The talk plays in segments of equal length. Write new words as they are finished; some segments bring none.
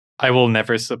I will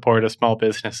never support a small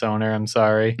business owner. I'm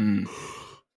sorry.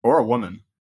 Or a woman.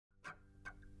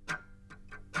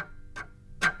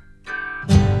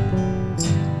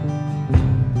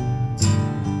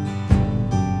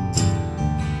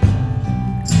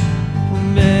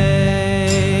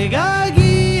 Mega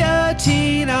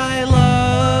guillotine, I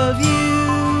love you.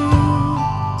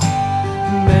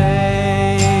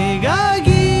 Mega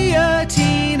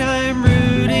guillotine, I'm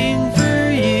rooting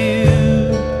for you.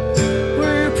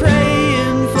 We're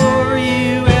praying for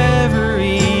you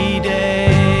every day.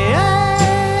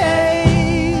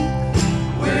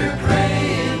 We're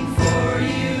praying for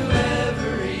you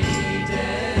every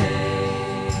day.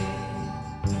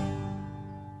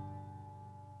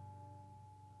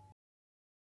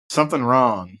 Something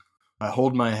wrong. I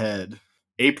hold my head.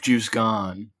 Ape juice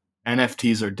gone.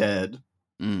 NFTs are dead.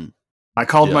 I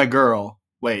called my girl.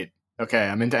 Wait. Okay,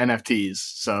 I'm into NFTs,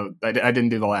 so I didn't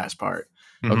do the last part.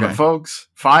 Mhm. But folks,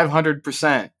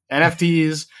 500%.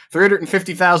 NFTs,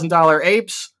 $350,000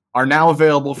 apes are now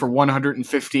available for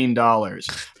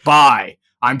 $115. Buy.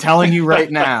 I'm telling you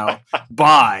right now,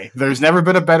 buy. There's never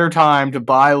been a better time to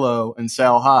buy low and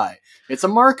sell high. It's a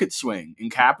market swing.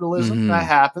 In capitalism, that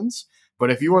happens. But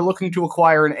if you are looking to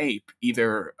acquire an ape,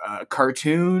 either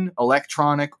cartoon,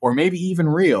 electronic, or maybe even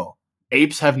real,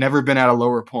 apes have never been at a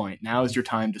lower point. Now is your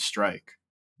time to strike.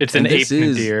 It's an ape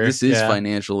nadir. This is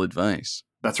financial advice.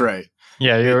 That's right.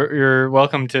 Yeah, you're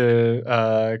welcome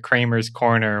to Kramer's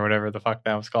Corner or whatever the fuck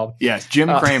that was called. Yes, Jim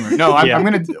Kramer. No, I'm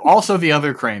going to also the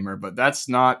other Kramer, but that's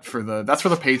not for the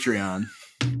Patreon.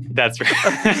 That's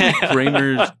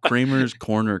right. Kramer's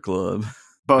Corner Club.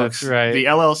 Folks, That's right. The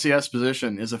LLCS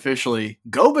position is officially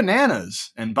go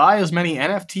bananas and buy as many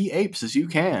NFT apes as you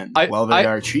can while they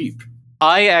are cheap.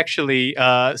 I actually,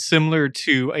 similar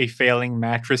to a failing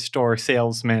mattress store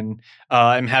salesman,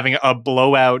 am having a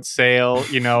blowout sale,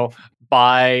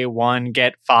 buy one,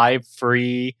 get 5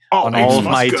 free on all of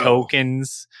my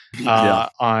tokens,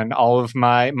 on all of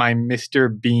my Mr.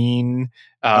 Bean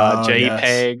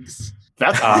JPEGs. Yes.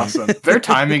 That's awesome. Their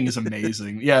timing is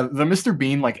amazing. Yeah, the Mr.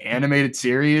 Bean animated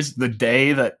series, the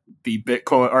day that the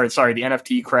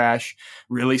NFT crash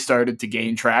really started to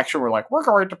gain traction, we're like, we're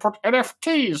going to put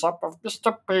NFTs up of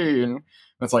Mr. Bean.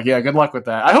 It's like, yeah, good luck with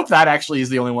that. I hope that actually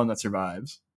is the only one that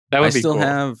survives. That would I be still cool.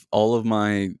 have all of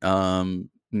my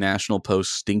National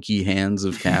Post stinky hands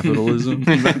of capitalism.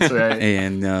 That's right.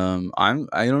 And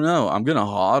I don't know. I'm gonna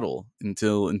hodl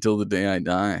until the day I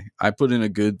die. I put in a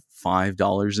good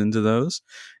 $5 into those,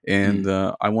 and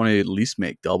I want to at least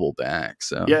make double back.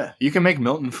 So yeah, you can make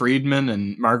Milton Friedman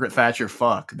and Margaret Thatcher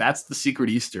fuck. That's the secret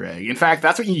Easter egg. In fact,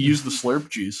 that's what you use the Slurp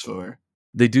juice for.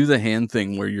 They do the hand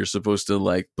thing where you're supposed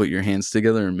to put your hands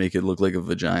together and make it look like a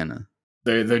vagina.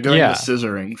 They're doing the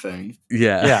scissoring thing.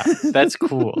 Yeah, that's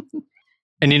cool.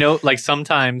 And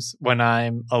sometimes when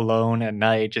I'm alone at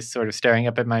night, just sort of staring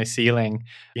up at my ceiling,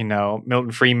 Milton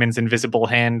Friedman's invisible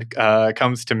hand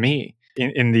comes to me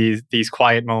in these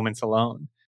quiet moments alone.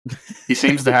 He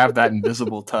seems to have that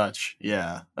invisible touch.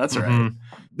 Yeah, that's right.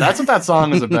 That's what that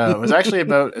song is about. It was actually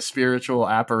about a spiritual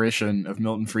apparition of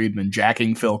Milton Friedman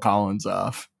jacking Phil Collins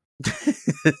off.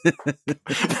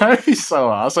 That'd be so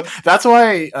awesome. That's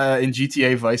why in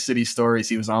GTA Vice City Stories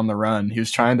he was on the run. He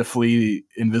was trying to flee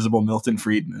invisible Milton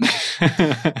Friedman.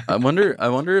 I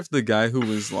wonder if the guy who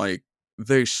was like,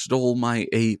 they stole my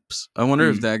apes, I wonder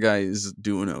if that guy is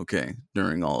doing okay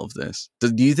during all of this.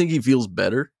 Do you think he feels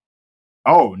better?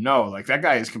 Oh no, that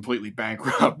guy is completely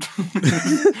bankrupt.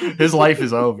 His life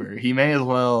is over. He may as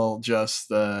well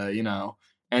just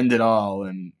end it all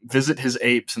and visit his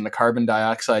apes in the carbon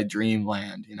dioxide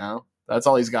dreamland. That's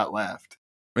all he's got left.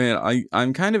 Man,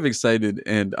 I'm kind of excited,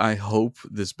 and I hope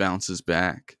this bounces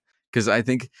back, because I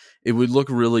think it would look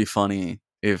really funny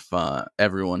if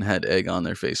everyone had egg on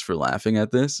their face for laughing at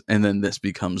this, and then this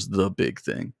becomes the big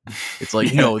thing. It's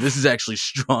like, no, this is actually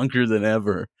stronger than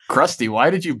ever. Krusty, why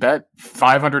did you bet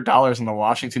 $500 on the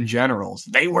Washington Generals?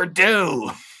 They were due.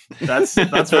 That's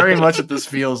very much what this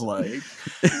feels like.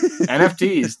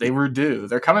 NFTs, they were due.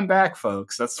 They're coming back,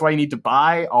 folks. That's why you need to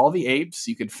buy all the apes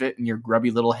you could fit in your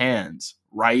grubby little hands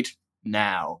right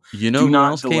now. You know who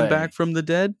else came back from the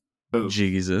dead? Who?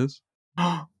 Jesus.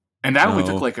 And that only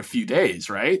took a few days,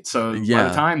 right? So by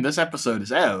the time this episode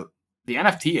is out, the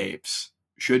NFT apes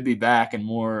should be back and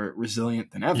more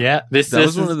resilient than ever. Yeah, this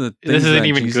isn't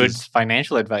even good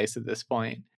financial advice at this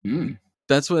point.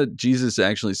 That's what Jesus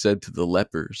actually said to the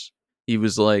lepers. He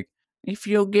was like, if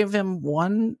you give him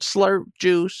one slurp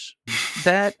juice,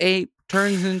 that ape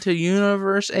turns into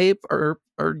universe ape or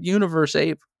universe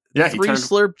ape. Yeah, 3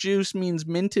 slurp juice means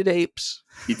minted apes.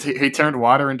 He turned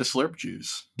water into slurp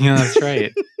juice. Yeah, that's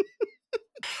right.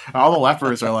 All the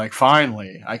lepers are like,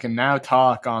 finally, I can now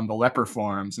talk on the leper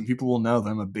forums, and people will know that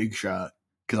I'm a big shot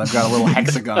because I've got a little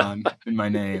hexagon in my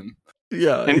name.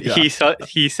 Yeah, And yeah.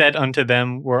 he said unto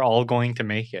them, "We're all going to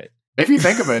make it." If you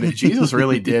think about it, Jesus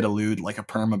really did elude like a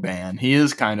permaban. He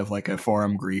is kind of like a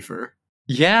forum griefer.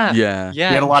 Yeah, Yeah. He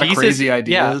had a lot of Jesus- crazy yeah.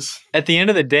 ideas. At the end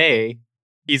of the day,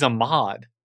 he's a mod.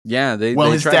 Yeah, they Well,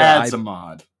 they his tried to dad's I- a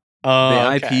mod. Oh,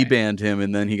 they okay. IP banned him,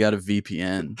 and then he got a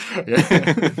VPN.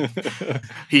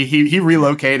 He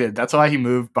relocated. That's why he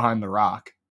moved behind the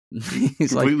rock.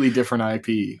 He's like, Completely different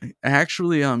IP.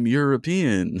 actually, I'm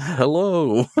European.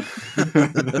 Hello.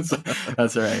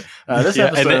 That's right. This Yeah,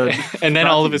 episode, and then brought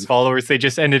all to of his you- followers, they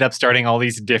just ended up starting all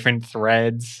these different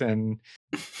threads, and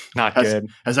not good.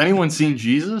 Has anyone seen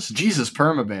Jesus? Jesus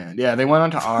permaband. Yeah, they went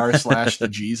on to r/the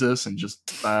Jesus and just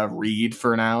read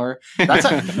for an hour. That's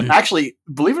actually,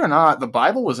 believe it or not, the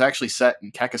Bible was actually set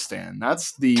in Kekistan.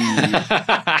 That's the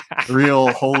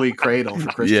real holy cradle for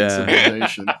Christian Yeah.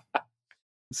 civilization.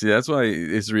 See, that's why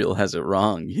Israel has it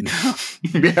wrong, you know?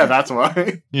 Yeah, that's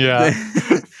why. Yeah.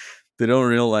 They don't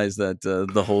realize that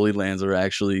the Holy Lands are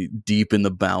actually deep in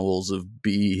the bowels of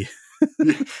B.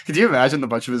 Could you imagine the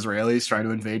bunch of Israelis trying to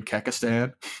invade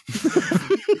Kekistan?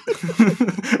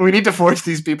 We need to force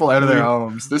these people out of their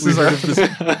homes. This is our.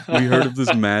 We heard of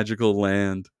this magical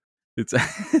land. It's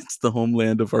it's the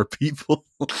homeland of our people.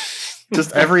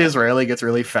 Just every Israeli gets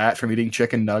really fat from eating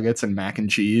chicken nuggets and mac and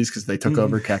cheese because they took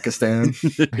over Kekistan.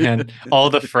 And all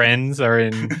the friends are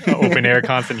in open air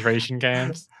concentration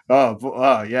camps.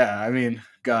 Oh, yeah. I mean,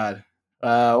 God.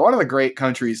 One of the great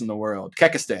countries in the world.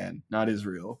 Kekistan, not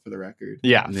Israel, for the record.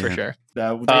 Yeah, for Yeah. sure. They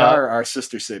are our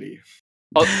sister city.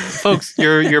 Oh, folks,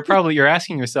 you're probably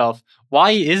asking yourself,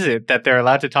 why is it that they're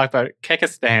allowed to talk about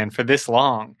Kekistan for this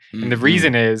long? And the Mhm.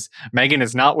 reason is Megan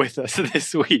is not with us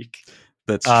this week.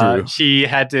 That's true. She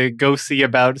had to go see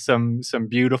about some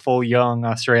beautiful young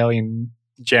Australian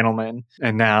gentlemen,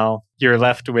 and now you're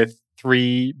left with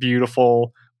three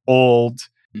beautiful old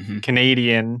Mhm.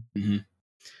 Canadian.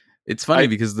 It's funny I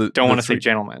because Don't want to say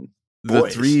gentlemen.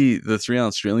 Boys. the three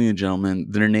Australian gentlemen,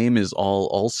 their name is all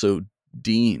also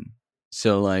Dean.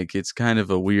 So like it's kind of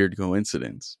a weird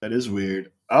coincidence. That is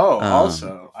weird. Oh,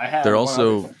 also, I have. They're one other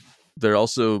also thing. they're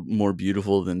also more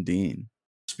beautiful than Dean.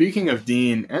 Speaking of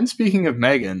Dean and speaking of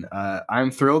Megan,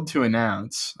 I'm thrilled to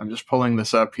announce, I'm just pulling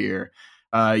this up here.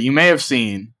 You may have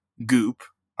seen Goop,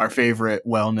 our favorite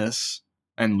wellness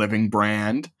and living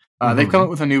brand. They've come up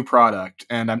with a new product,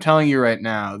 and I'm telling you right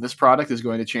now, this product is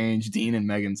going to change Dean and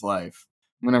Megan's life.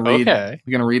 I'm going to read. Okay.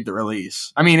 I'm going to read the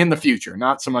release. I mean, in the future,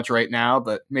 not so much right now,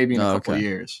 but maybe in a couple of Okay.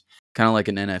 years. Kind of like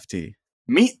an NFT.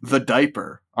 Meet the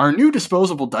diaper, our new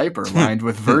disposable diaper lined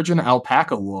with virgin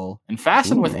alpaca wool and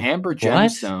fastened with Ooh. amber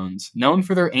gemstones, known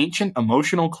for their ancient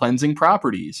emotional cleansing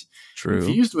properties. True.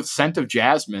 Infused with scent of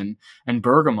jasmine and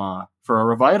bergamot for a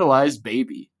revitalized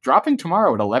baby. Dropping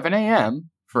tomorrow at 11 a.m.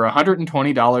 for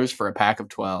 $120 for a pack of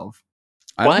 12.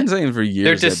 I've What? been saying for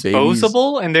years They're that babies,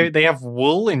 disposable, and they have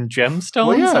wool and gemstones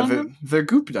Well, yeah, on them? they're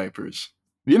Goop diapers.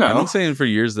 You I've know. been saying for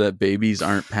years that babies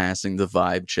aren't passing the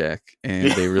vibe check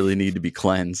and they really need to be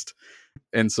cleansed.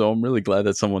 And so I'm really glad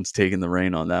that someone's taking the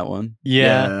rein on that one.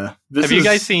 Yeah. This Have you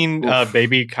guys is- seen oof.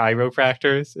 baby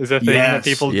chiropractors? Is a thing that Yes.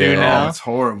 people Yeah. do Oh, now? it's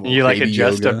horrible. You like Baby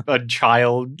adjust yoga. a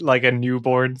child, like a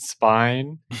newborn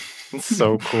spine. It's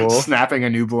so cool. Snapping a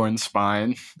newborn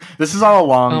spine. This is all a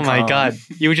long Oh my con. god.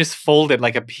 You would just fold it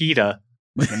like a pita.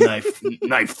 Like a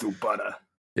knife through butter.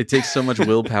 It takes so much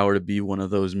willpower to be one of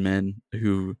those men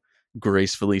who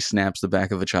gracefully snaps the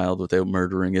back of a child without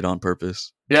murdering it on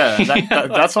purpose. Yeah,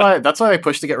 that's why they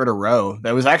pushed to get rid of Roe.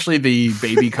 That was actually the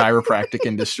baby chiropractic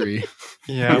industry.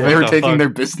 Yeah. They were taking their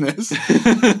business.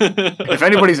 If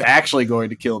anybody's actually going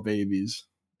to kill babies,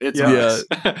 it's us.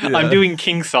 I'm doing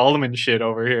King Solomon shit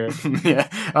over here. Yeah.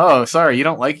 Oh, sorry, you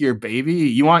don't like your baby?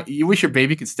 You wish your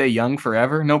baby could stay young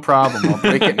forever? No problem. I'll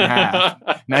break it in half.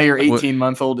 Now your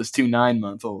 18-month-old is 2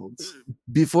 9-month-olds.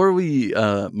 Before we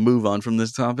move on from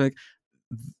this topic,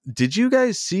 did you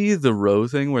guys see the Roe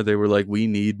thing where they were like, we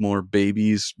need more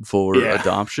babies for Yeah.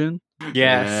 adoption?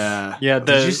 Yes. Yeah.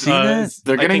 Did you see that?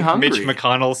 They're I getting think Mitch hungry.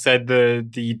 McConnell said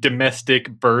the domestic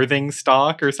birthing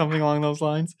stock or something along those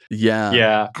lines. Yeah.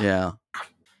 Yeah. Yeah.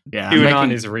 Yeah,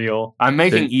 QAnon is real. I'm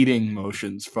making They- eating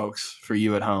motions, folks, for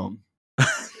you at home.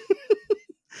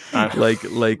 Like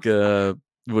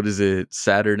what is it?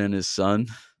 Saturn and his son?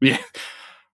 Yeah.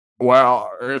 Well,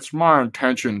 it's my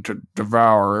intention to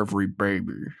devour every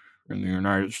baby in the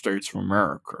United States of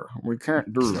America. We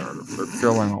can't do that if they're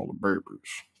killing all the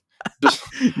babies.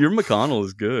 Your McConnell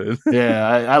is good. Yeah,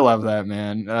 I love that,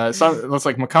 man. Looks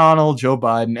like McConnell, Joe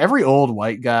Biden, every old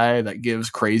white guy that gives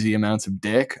crazy amounts of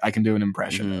dick, I can do an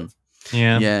impression of.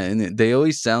 Yeah. Yeah, and they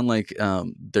always sound like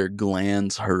their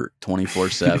glands hurt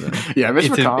 24/7. Yeah, Mitch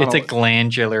McConnell. It's a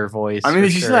glandular voice. I mean, for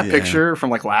did you see sure. that Yeah. picture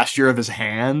from like last year of his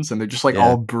hands, and they're just like Yeah.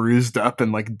 all bruised up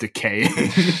and like decaying.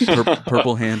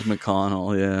 Purple hand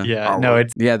McConnell. Yeah. Yeah, Oh, no, well.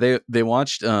 it's Yeah, they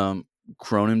watched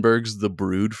Cronenberg's The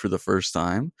Brood for the first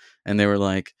time, and they were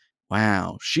like,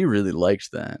 "Wow, she really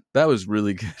liked that. That was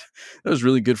really good. That was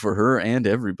really good for her and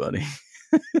everybody."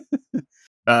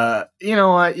 You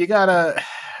know what? You gotta.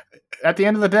 At the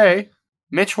end of the day,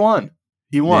 Mitch won.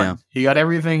 He won. Yeah. He got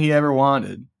everything he ever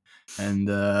wanted, and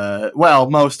well,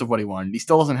 most of what he wanted. He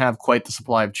still doesn't have quite the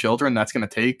supply of children. That's gonna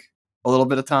take a little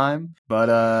bit of time,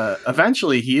 but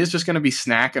eventually he is just gonna be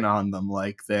snacking on them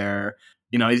like they're.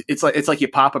 You know, it's like you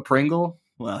pop a Pringle.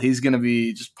 Well, he's gonna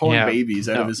be just pulling Yeah. babies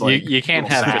out no, of his like. you can't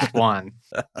little have sack. just one.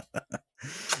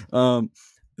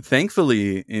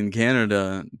 Thankfully, in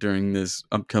Canada during this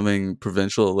upcoming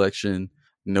provincial election,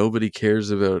 nobody cares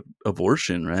about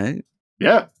abortion, right?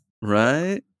 Yeah,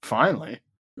 Right? finally.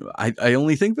 I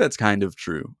only think that's kind of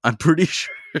true. I'm pretty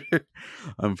sure.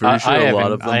 I'm pretty sure I a lot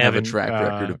haven't- of them I have a haven't, track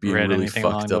record of being read really anything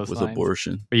along fucked up those with lines.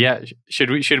 abortion. But yeah,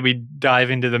 should we dive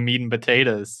into the meat and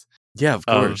potatoes Yeah, of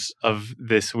of, course. of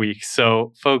this week?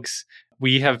 So, folks,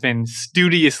 we have been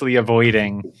studiously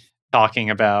avoiding talking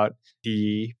about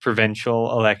the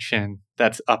provincial election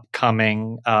that's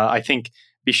upcoming. I think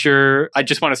I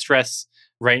just want to stress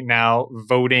right now,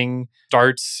 voting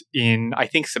starts in, I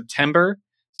think, September.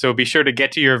 So be sure to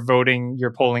get to your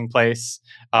polling place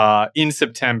in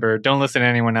September. Don't listen to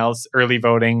anyone else. Early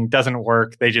voting doesn't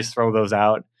work. They just throw those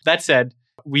out. That said,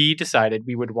 we decided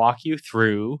we would walk you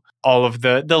through all of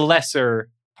the lesser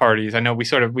parties. I know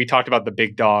we talked about the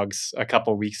big dogs a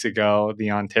couple weeks ago,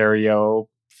 the Ontario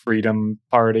Freedom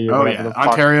Party or Oh whatever yeah, the fuck.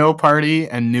 Ontario Party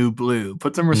and New Blue.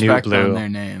 Put some respect Blue. on their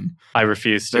name. I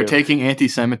refuse to. They're taking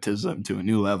anti-Semitism to a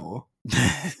new level.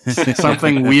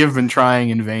 Something we have been trying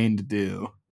in vain to do.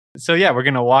 So yeah, we're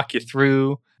going to walk you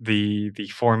through the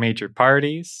four major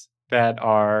parties that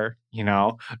are,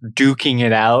 duking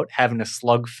it out, having a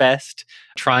slugfest,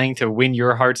 trying to win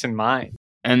your hearts and minds.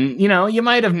 And, you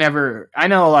might have never... I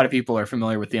know a lot of people are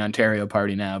familiar with the Ontario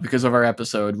Party now because of our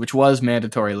episode, which was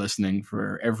mandatory listening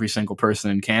for every single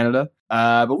person in Canada.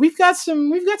 But we've got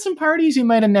some parties you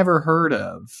might have never heard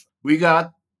of. We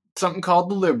got something called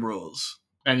the Liberals.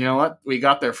 And you know what? We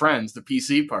got their friends, the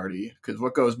PC Party, because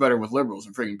what goes better with Liberals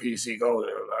than friggin' PC goes...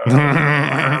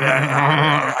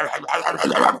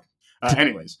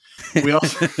 Anyways, we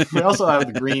also have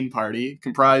the Green Party,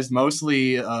 comprised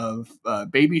mostly of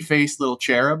baby-faced little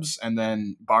cherubs, and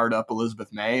then barred up Elizabeth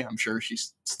May. I'm sure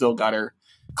she's still got her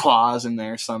claws in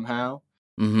there somehow.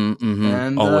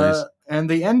 And Always. And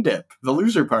the NDIP, the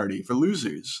Loser Party for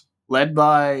losers, led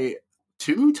by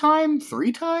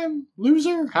 3-time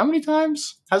loser. How many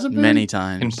times has it been? Many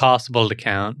times. Impossible to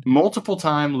count.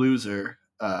 Multiple-time loser.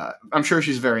 I'm sure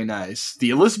she's very nice. The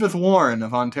Elizabeth Warren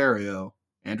of Ontario.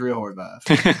 Andrea Horvath.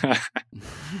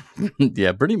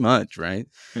 Yeah, pretty much, right?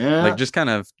 Yeah. Like just kind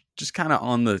of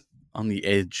on the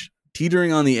edge,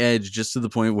 teetering on the edge, just to the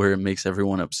point where it makes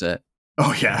everyone upset.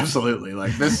 Oh yeah, absolutely.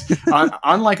 Like this,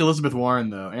 unlike Elizabeth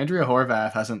Warren though, Andrea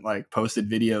Horvath hasn't like posted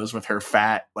videos with her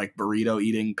fat like burrito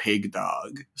eating pig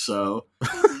dog. So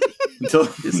until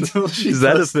she Is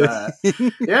that a does thing?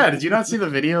 that. Yeah, did you not see the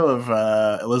video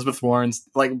of Elizabeth Warren's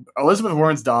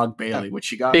dog Bailey, which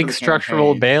she got Big for the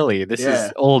structural campaign, Bailey. This Yeah.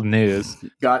 is old news.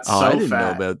 got so I didn't fat.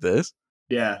 know about this.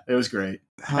 Yeah, it was great.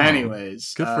 Oh,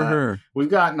 Anyways, good for her. We've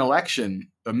got an election,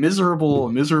 a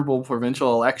miserable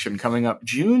provincial election coming up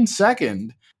June 2nd,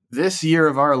 this year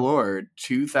of our Lord,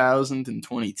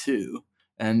 2022.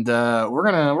 And we're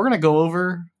gonna go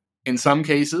over, in some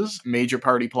cases, major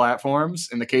party platforms.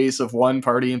 In the case of one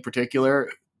party in particular,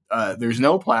 there's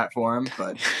no platform,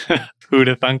 but Who'd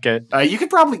have thunk it? you could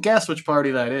probably guess which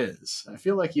party that is. I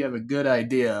feel like you have a good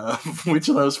idea of which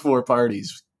of those four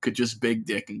parties could just big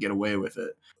dick and get away with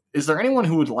it. Is there anyone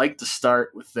who would like to start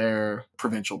with their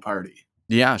provincial party?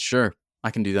 Yeah, sure.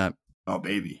 I can do that. Oh,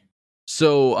 baby.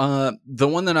 So the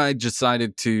one that I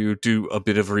decided to do a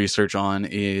bit of research on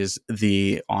is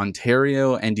the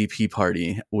Ontario NDP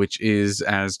party, which is,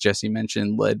 as Jesse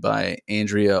mentioned, led by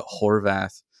Andrea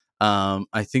Horvath.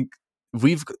 I think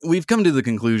we've come to the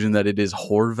conclusion that it is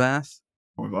Horvath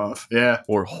Horvath. Yeah.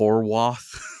 or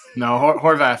Horwath. No,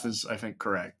 Horvath is, I think,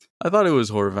 correct. I thought it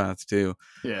was Horvath too.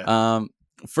 Yeah.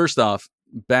 First off,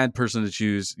 bad person to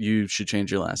choose. You should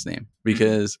change your last name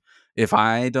because if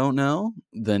I don't know,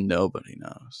 then nobody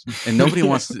knows, and nobody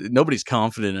wants to. Nobody's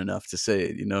confident enough to say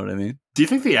it. You know what I mean? Do you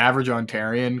think the average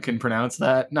Ontarian can pronounce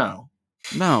that? No.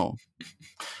 No,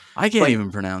 I can't Like,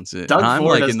 even pronounce it. Doug I'm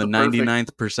Ford like has in the the perfect-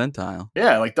 99th percentile.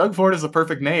 Yeah, like Doug Ford is the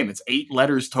perfect name. It's 8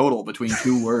 letters total between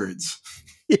 2 words.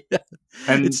 Yeah.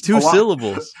 And It's 2 a lot-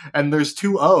 syllables. And there's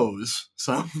 2 O's.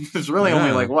 So there's really only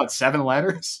Yeah. like, what, 7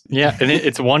 letters? Yeah, and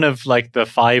it's one of like the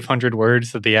 500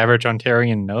 words that the average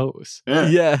Ontarian knows.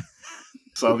 Yeah.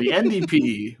 So the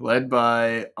NDP, led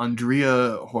by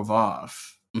Andrea Horvath.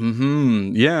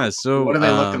 Yeah. So What are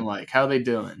they looking like? How are they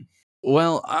doing?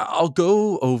 Well, I'll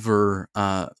go over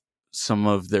some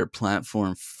of their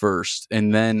platform first,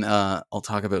 and then I'll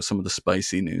talk about some of the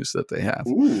spicy news that they have.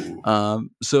 Ooh.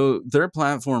 So their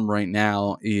platform right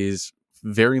now is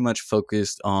very much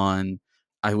focused on,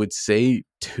 I would say,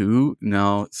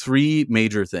 3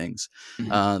 major things.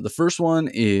 Mhm. The first one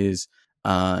is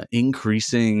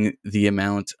increasing the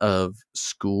amount of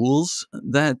schools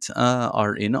that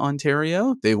are in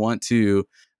Ontario. They want to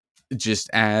just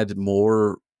add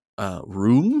more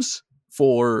rooms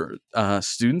for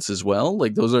students as well.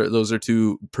 Like those are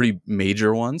 2 pretty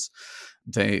major ones.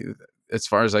 They, as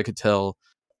far as I could tell,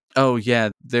 oh yeah,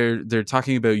 they're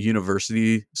talking about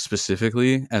university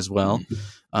specifically as well,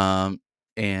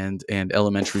 and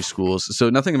elementary schools. So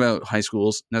nothing about high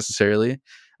schools necessarily.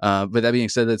 But that being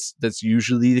said, that's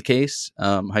usually the case.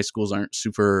 High schools aren't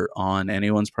super on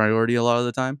anyone's priority a lot of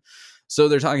the time. So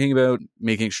they're talking about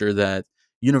making sure that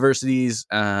universities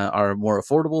are more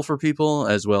affordable for people,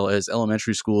 as well as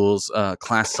elementary schools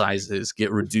class sizes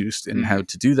get reduced. And how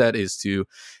to do that is to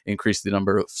increase the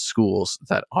number of schools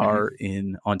that are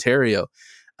in Ontario.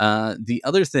 The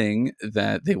other thing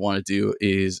that they want to do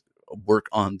is work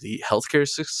on the healthcare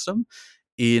system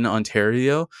in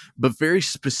Ontario, but very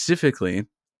specifically,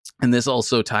 and this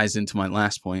also ties into my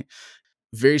last point,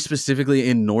 very specifically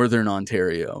in Northern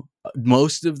Ontario.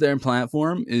 Most of their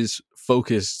platform is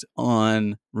focused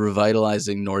on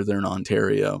revitalizing Northern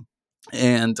Ontario.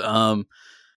 And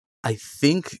I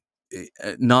think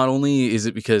not only is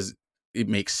it because it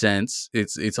makes sense,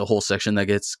 it's a whole section that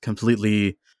gets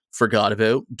completely forgot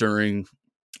about during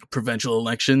provincial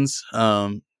elections,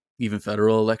 even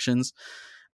federal elections.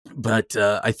 But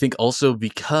I think also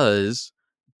because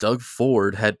Doug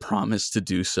Ford had promised to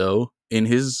do so in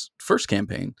his first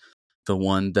campaign, the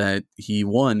one that he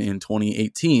won in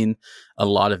 2018. A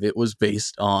lot of it was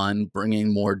based on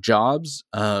bringing more jobs,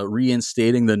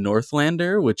 reinstating the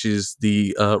Northlander, which is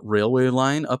the railway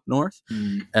line up north,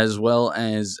 as well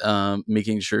as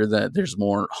making sure that there's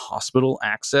more hospital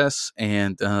access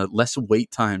and less wait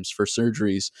times for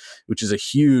surgeries, which is a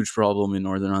huge problem in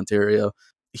Northern Ontario.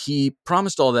 He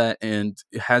promised all that and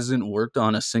hasn't worked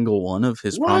on a single one of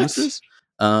his What? promises.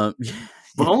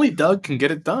 But only Doug can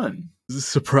get it done.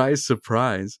 Surprise,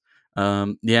 surprise.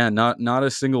 Yeah, not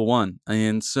a single one.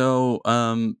 And so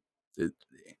the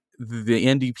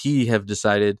NDP have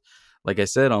decided, like I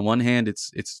said, on one hand,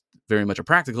 it's very much a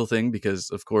practical thing because,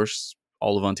 of course,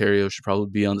 all of Ontario should probably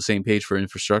be on the same page for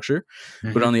infrastructure.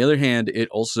 But on the other hand, it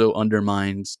also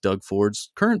undermines Doug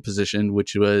Ford's current position,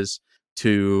 which was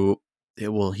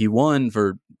he won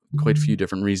for quite a few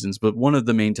different reasons. But one of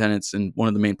the main tenets and one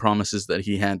of the main promises that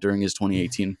he had during his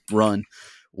 2018 run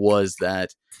was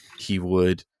that he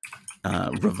would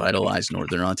revitalize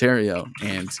Northern Ontario,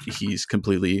 and he's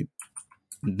completely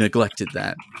neglected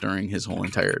that during his whole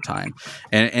entire time,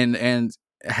 and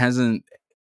hasn't,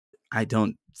 I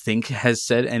don't think, has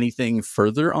said anything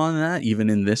further on that, even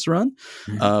in this run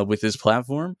with his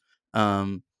platform.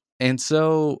 And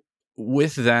so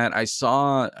with that, I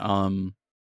saw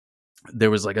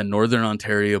there was like a Northern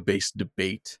Ontario based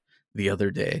debate the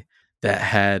other day that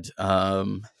had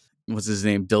what's his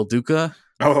name, Del Duca,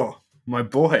 Oh, my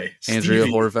boy, Andrea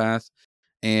Stevie. Horvath,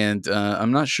 and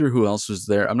I'm not sure who else was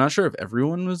there. I'm not sure if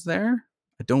everyone was there.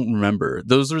 I don't remember.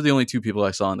 Those were the only 2 people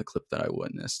I saw in the clip that I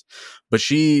witnessed. But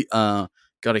she got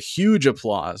a huge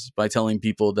applause by telling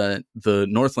people that the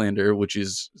Northlander, which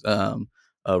is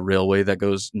a railway that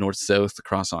goes north-south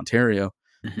across Ontario,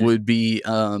 would be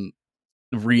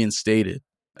reinstated,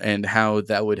 and how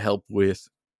that would help with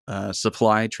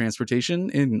supply transportation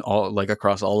in all, like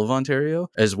across all of Ontario,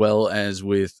 as well as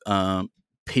with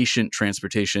patient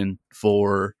transportation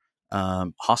for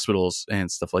hospitals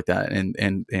and stuff like that.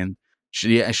 And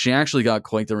she actually got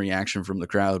quite the reaction from the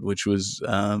crowd, which was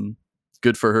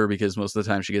good for her because most of the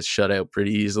time she gets shut out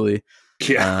pretty easily.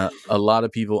 Yeah. A lot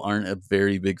of people aren't a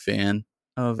very big fan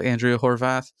of Andrea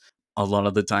Horvath. A lot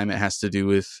of the time it has to do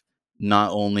with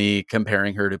not only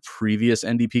comparing her to previous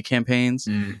NDP campaigns,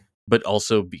 but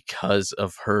also because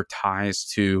of her ties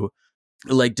to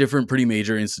like different pretty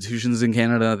major institutions in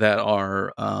Canada that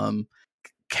are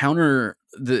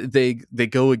they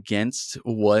go against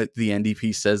what the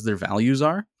NDP says their values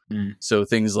are. So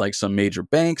things like some major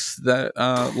banks that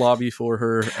lobby for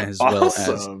her, as well as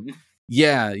Awesome.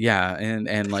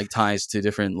 and like ties to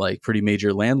different like pretty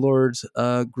major landlords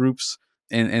groups,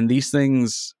 and these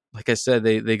things, like I said,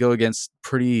 they go against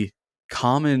pretty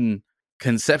common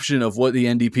conception of what the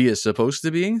NDP is supposed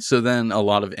to be. So then a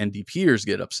lot of NDPers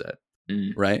get upset,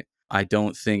 right? I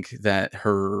don't think that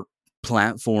her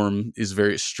platform is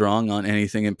very strong on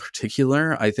anything in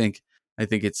particular. I think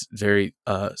it's very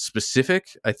specific.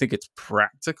 I think it's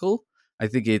practical. I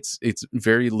think it's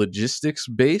very logistics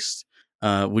based,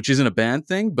 which isn't a bad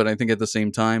thing. But I think at the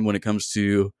same time, when it comes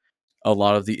to a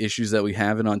lot of the issues that we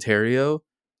have in Ontario,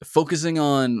 focusing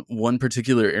on one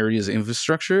particular area's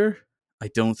infrastructure, I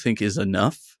don't think is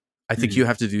enough. I think you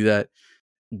have to do that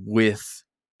with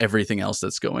everything else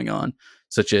that's going on,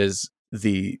 such as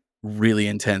the really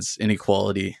intense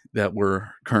inequality that we're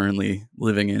currently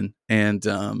living in, and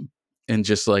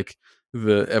just like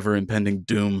the ever impending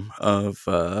doom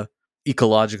of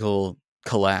ecological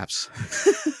collapse.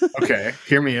 Okay,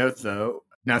 hear me out though.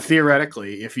 Now,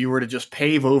 theoretically, if you were to just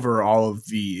pave over all of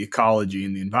the ecology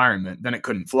and the environment, then it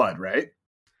couldn't flood, right?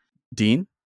 Dean?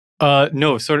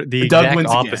 No, sort of the Doug exact wins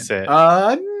again. opposite.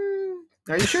 Are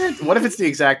you sure? What if it's the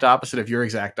exact opposite of your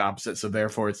exact opposite, so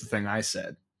therefore it's the thing I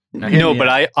said? Now, hear No, me but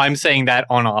out. I'm saying that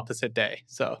on opposite day.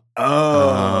 So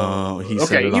He said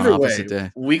okay. it on Either opposite way,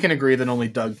 day. we can agree that only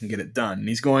Doug can get it done. And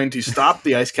he's going to stop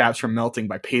the ice caps from melting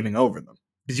by paving over them,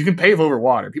 because you can pave over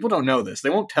water. People don't know this.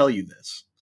 They won't tell you this.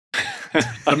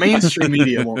 The mainstream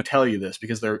media won't tell you this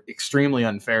because they're extremely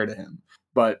unfair to him.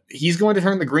 But he's going to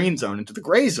turn the green zone into the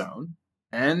gray zone,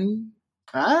 and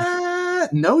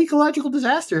no ecological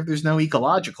disaster if there's no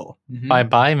ecological. bye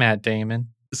bye, Matt Damon.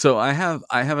 So I have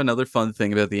another fun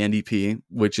thing about the NDP,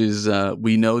 which is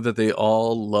we know that they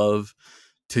all love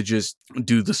to just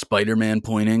do the Spider-Man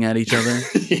pointing at each other.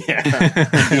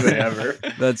 Yeah, do they ever?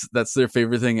 That's their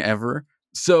favorite thing ever.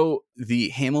 So the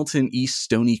Hamilton East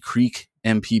Stony Creek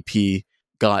MPP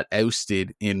got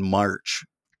ousted in March.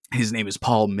 His name is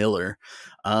Paul Miller,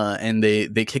 and they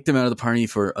kicked him out of the party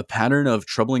for a pattern of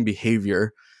troubling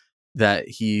behavior that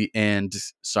he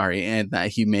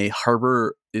may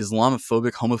harbor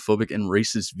Islamophobic, homophobic, and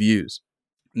racist views.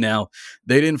 Now,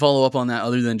 they didn't follow up on that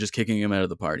other than just kicking him out of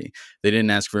the party. They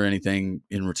didn't ask for anything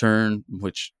in return,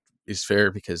 which is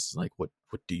fair because, like, what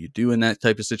do you do in that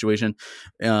type of situation?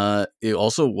 It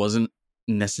also wasn't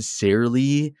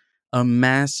necessarily a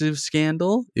massive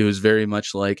scandal. It was very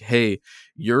much like, hey,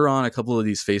 you're on a couple of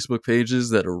these Facebook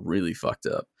pages that are really fucked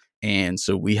up, and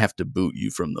so we have to boot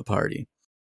you from the party.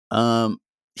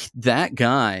 That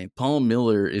guy, Paul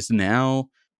Miller, is now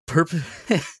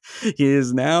he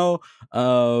is now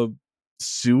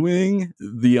suing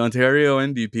the Ontario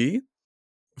NDP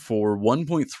for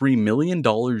 $1.3 million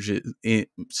for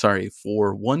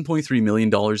 $1.3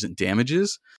 million in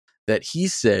damages that he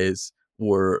says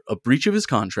were a breach of his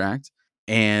contract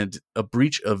and a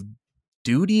breach of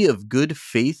duty of good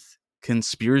faith,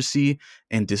 conspiracy,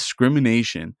 and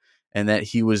discrimination, and that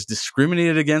he was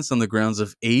discriminated against on the grounds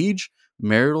of age,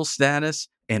 marital status,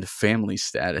 and family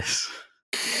status.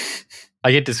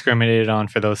 I get discriminated on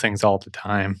for those things all the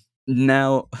time.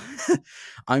 Now,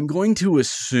 I'm going to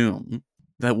assume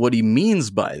that what he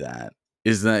means by that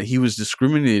is that he was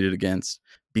discriminated against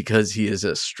because he is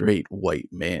a straight white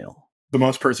male. The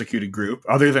most persecuted group,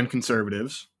 other than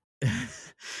conservatives.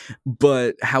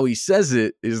 But how he says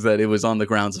it is that it was on the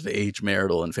grounds of age,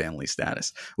 marital, and family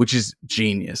status, which is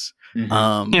genius.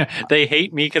 Mm-hmm. Yeah, they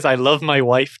hate me because I love my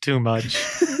wife too much.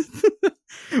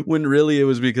 When really it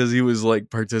was because he was like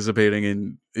participating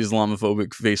in Islamophobic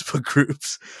Facebook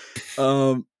groups.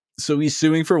 So he's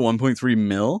suing for 1.3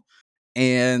 mil.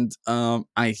 And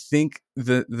I think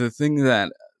the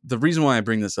reason why I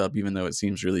bring this up, even though it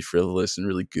seems really frivolous and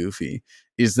really goofy,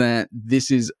 is that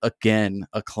this is, again,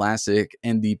 a classic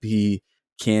NDP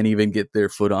can't even get their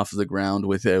foot off the ground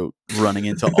without running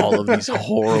into all of these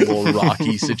horrible,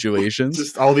 rocky situations.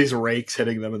 Just all these rakes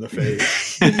hitting them in the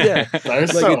face. Yeah, That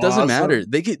is like so it doesn't awesome. matter.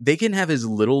 They can have as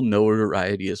little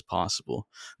notoriety as possible.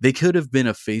 They could have been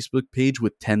a Facebook page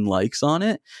with 10 likes on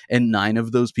it, and 9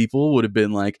 of those people would have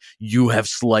been like, "You have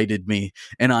slighted me,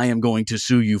 and I am going to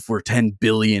sue you for $10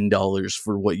 billion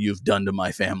for what you've done to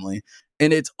my family."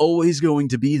 And it's always going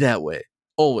to be that way,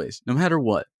 always, no matter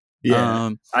what. Yeah,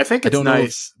 I think I it's don't know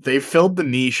nice. They've filled the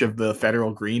niche of the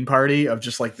federal Green Party of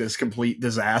just like this complete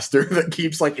disaster that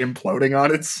keeps like imploding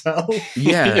on itself.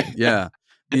 Yeah, yeah.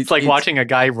 It's like watching a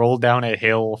guy roll down a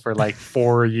hill for like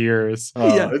 4 years.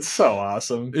 Oh, Yeah. it's so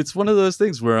awesome. It's one of those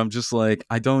things where I'm just like,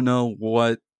 I don't know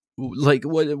what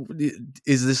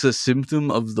is this a symptom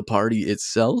of the party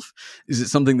itself? Is it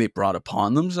something they brought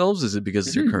upon themselves? Is it because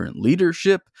of their current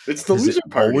leadership? It's the Has loser it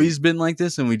party. always been like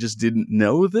this and we just didn't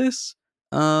know this?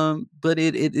 But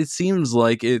it seems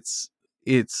like it's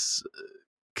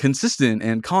consistent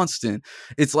and constant.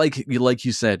 It's like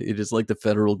you said, it is like the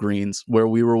Federal Greens, where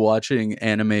we were watching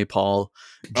Anime Paul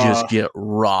just get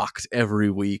rocked every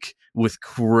week with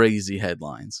crazy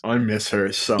headlines. I miss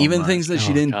her so Even much. things that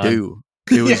she Oh, didn't God. do.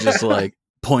 It was Yeah. just like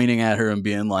pointing at her and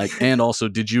being like, and also,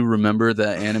 did you remember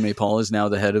that Anime Paul is now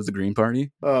the head of the Green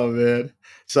Party? Oh man.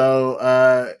 So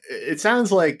it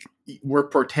sounds like we're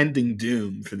portending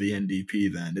doom for the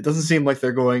NDP then. It doesn't seem like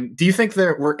they're going. Do you think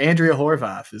Andrea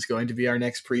Horvath is going to be our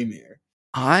next premier?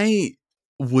 I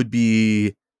would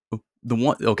be the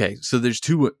one. Okay, so there's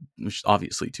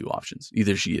obviously two options.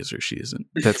 Either she is or she isn't.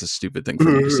 That's a stupid thing for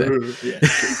me to say.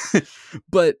 Yeah.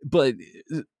 but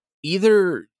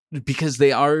either, because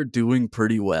they are doing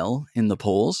pretty well in the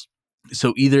polls,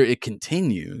 so either it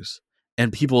continues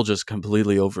and people just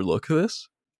completely overlook this,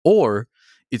 or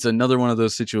it's another one of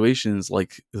those situations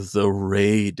like the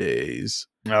Ray days,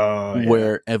 Oh, yeah.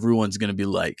 where everyone's going to be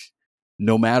like,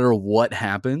 no matter what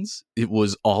happens, it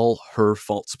was all her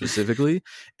fault specifically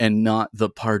and not the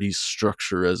party's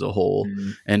structure as a whole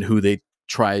Mhm. and who they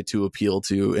try to appeal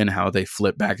to and how they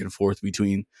flip back and forth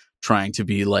between trying to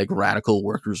be like radical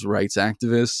workers' rights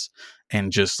activists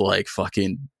and just like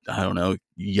fucking, I don't know,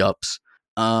 yups.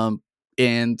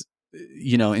 And,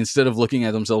 you know, instead of looking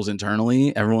at themselves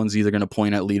internally, everyone's either going to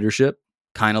point at leadership,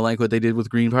 kind of like what they did with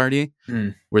Green Party,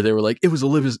 where they were like, it was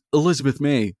Elizabeth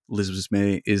May. Elizabeth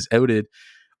May is outed.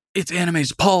 It's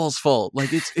Anime's Paul's fault. Like,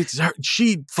 it's her.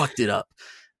 She fucked it up.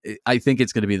 I think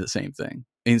it's going to be the same thing.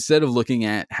 Instead of looking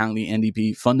at how the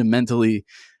NDP fundamentally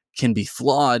can be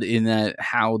flawed in that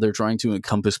how they're trying to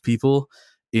encompass people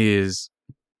is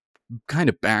kind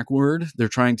of backward. They're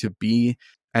trying to be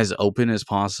as open as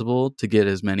possible to get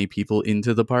as many people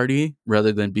into the party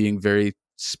rather than being very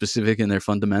specific in their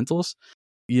fundamentals.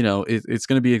 You know, it's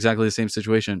going to be exactly the same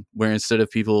situation where instead of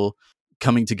people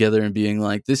coming together and being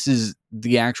like, this is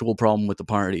the actual problem with the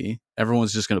party,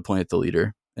 everyone's just going to point at the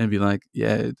leader and be like,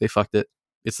 yeah, they fucked it.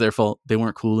 It's their fault. They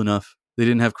weren't cool enough. They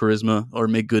didn't have charisma or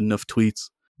make good enough tweets.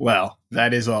 Well,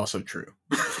 that is also true.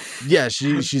 Yeah,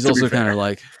 she's To also be kind fair. of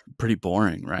like pretty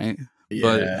boring, right?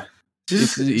 Yeah.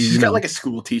 it's, She's you got know. like a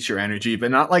school teacher energy,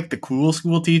 but not like the cool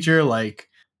school teacher, like,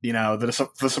 you know, the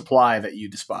supply that you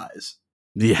despise.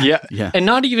 Yeah. And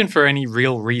not even for any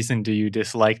real reason do you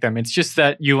dislike them. It's just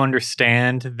that you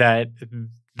understand that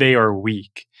they are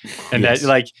weak. And Yes. that,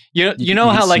 like, you know you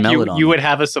how can like smell it on you them. would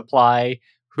have a supply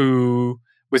who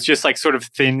was just like sort of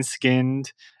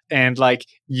thin-skinned, and like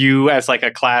you as like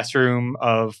a classroom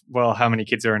of, well, how many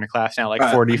kids are in a class now? Like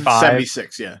 45?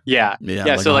 76, yeah. Yeah.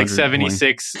 Yeah, So like 120.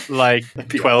 76 like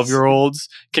That'd be 12-year-olds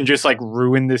can just like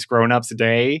ruin this grown-up's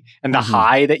day, and the Mhm.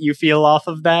 high that you feel off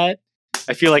of that,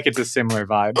 I feel like it's a similar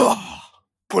vibe.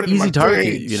 Put it in my Easy target,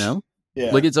 brains. you know?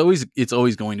 Yeah. Like it's always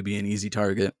going to be an easy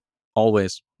target.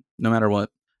 Always. No matter what.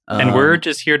 And we're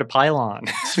just here to pile on.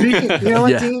 Speaking, you know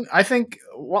what, Yeah. Dean? I think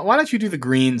why don't you do the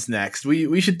Greens next? We'll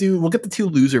get the two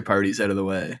loser parties out of the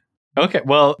way. Okay,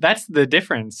 well, that's the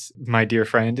difference, my dear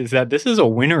friend, is that this is a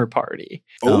winner party.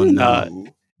 Oh, no.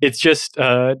 It's just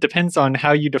depends on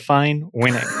how you define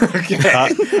winning. Okay.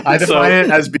 I define it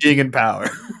as being in power.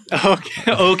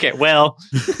 Okay. Well,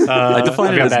 I define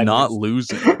I've it got as bad not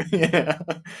news. losing. Yeah.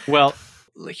 Well,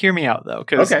 hear me out though,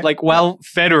 because Okay. like while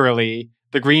federally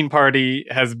the Green Party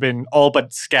has been all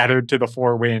but scattered to the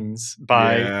four winds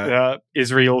by Yeah.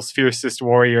 Israel's fiercest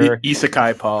warrior,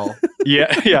 Isekai Paul.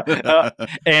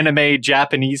 anime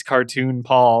Japanese cartoon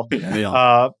Paul.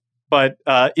 Yeah. But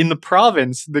in the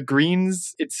province, the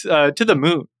Greens, it's to the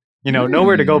moon. You know,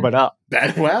 nowhere to go but up.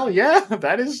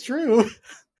 That is true.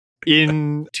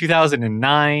 In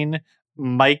 2009,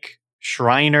 Mike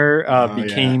Schreiner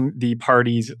became the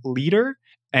party's leader.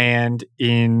 And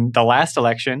in the last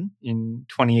election, in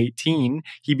 2018,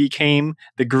 he became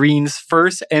the Greens'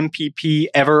 first MPP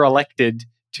ever elected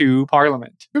to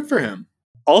Parliament. Good for him.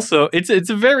 Also, it's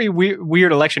a very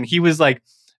weird election. He was like,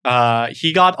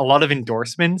 he got a lot of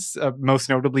endorsements, most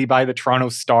notably by the Toronto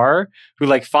Star, who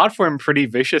like fought for him pretty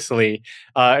viciously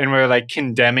and were like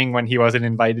condemning when he wasn't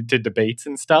invited to debates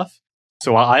and stuff.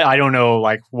 So I don't know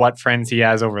like what friends he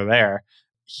has over there.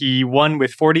 He won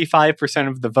with 45%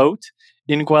 of the vote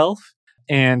in Guelph.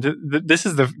 And this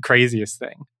is the craziest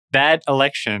thing. that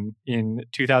election in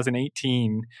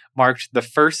 2018 marked the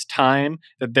first time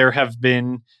that there have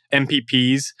been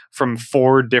MPPs from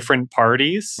 4 different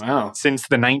parties Wow. since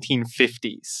the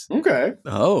 1950s. Okay.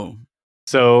 Oh,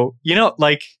 So,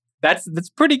 like that's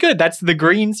pretty good. That's the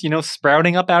Greens,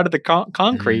 sprouting up out of the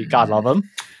concrete. God love them.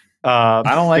 I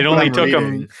don't like it what only I'm took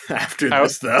reading them. after How-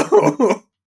 this, though.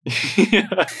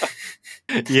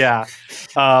 Yeah.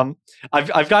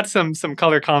 I've got some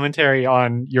color commentary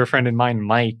on your friend and mine,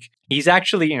 Mike. He's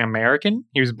actually an American.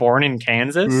 He was born in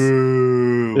Kansas.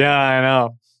 Ooh. Yeah, I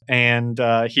know. And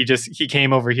he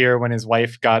came over here when his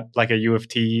wife got like a U of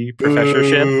T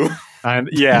professorship. Ooh. And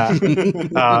yeah,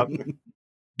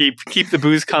 keep the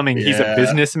booze coming. He's a Yeah.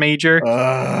 business major,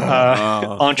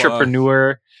 Oh,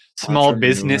 entrepreneur, small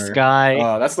business Entrepreneur. guy.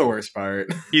 Oh, that's the worst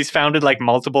part. He's founded like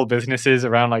multiple businesses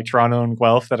around like Toronto and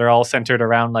Guelph that are all centered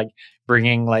around like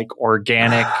bringing like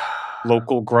organic,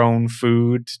 local grown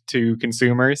food to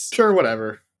consumers. Sure,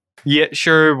 whatever. Yeah,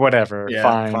 sure, whatever,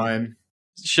 Yeah, fine.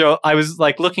 So I was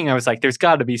like looking, I was like, there's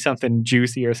got to be something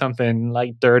juicy or something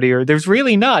like dirtier. There's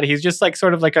really not. He's just like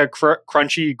sort of like a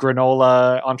crunchy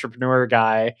granola entrepreneur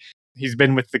guy. He's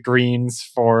been with the Greens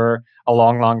for a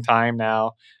long time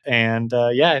now, and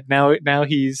now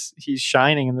he's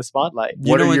shining in the spotlight.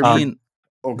 you know what, Dean?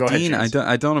 Oh, go ahead, Dean, Chance.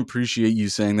 I don't appreciate you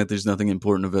saying that there's nothing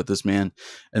important about this man,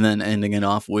 and then ending it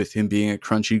off with him being a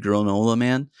crunchy granola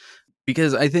man.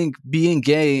 Because I think being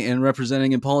gay and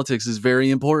representing in politics is very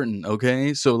important.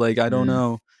 Okay, so like I don't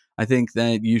know. I think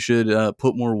that you should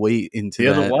put more weight into He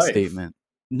has a that wife. statement.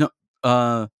 No,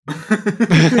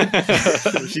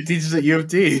 She teaches at U of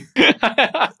T.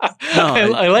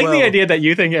 I like the idea that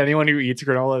you think anyone who eats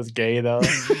granola is gay, though.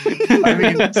 I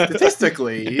mean,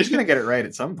 statistically, he's gonna get it right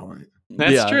at some point.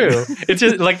 That's Yeah. true. It's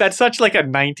just like that's such like a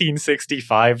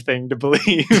 1965 thing to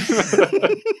believe.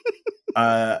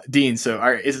 Dean, so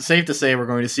is it safe to say we're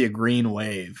going to see a green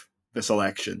wave this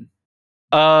election?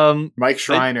 Mike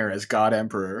Schreiner as God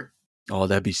Emperor. oh,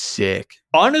 that'd be sick.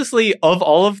 Honestly, of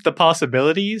all of the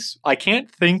possibilities, I can't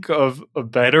think of a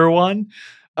better one.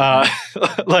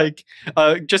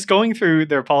 Just going through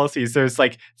their policies, there's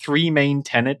like 3 main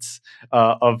tenets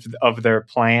of their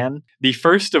plan. The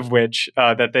first of which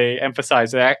that they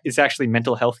emphasize is actually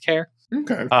mental health care.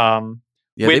 Okay.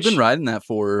 Yeah, they've been riding that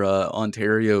for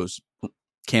Ontario's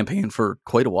campaign for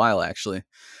quite a while, actually.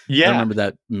 Yeah, I remember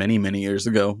that many years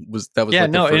ago. That was yeah,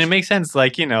 like the no, and first... it makes sense.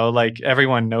 Like like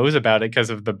everyone knows about it because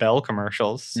of the Bell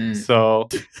commercials. Mm. So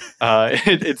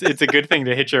it's a good thing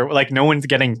to hit your like. No one's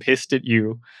getting pissed at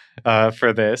you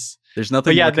for this. There's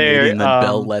nothing yeah, more Canadian than they're,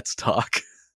 Bell Let's Talk.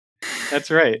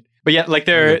 That's right. But yeah, like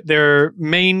their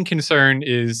main concern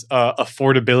is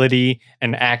affordability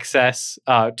and access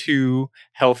to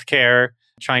healthcare,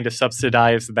 trying to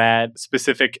subsidize that.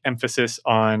 Specific emphasis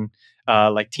on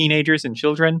like teenagers and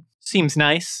children. Seems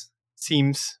nice.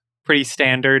 Seems pretty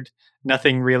standard.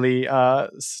 Nothing really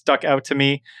stuck out to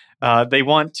me. They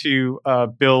want to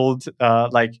build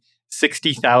like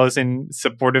 60,000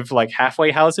 supportive like halfway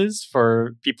houses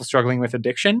for people struggling with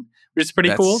addiction, which is pretty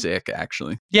That's cool. sick,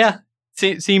 actually. Yeah,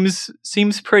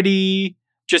 seems pretty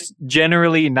just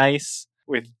generally nice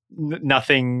with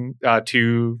nothing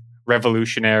too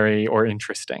revolutionary or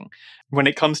interesting. When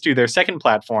it comes to their second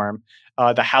platform,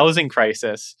 the housing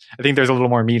crisis, I think there's a little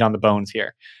more meat on the bones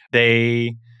here.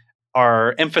 They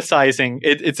are emphasizing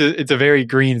it's a very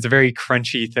green, it's a very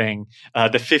crunchy thing.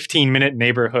 The 15-minute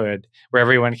neighborhood where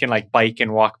everyone can like bike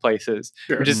and walk places,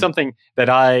 Sure. which is something that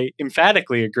I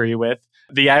emphatically agree with.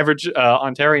 The average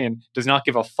Ontarian does not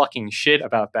give a fucking shit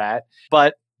about that,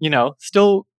 but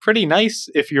still pretty nice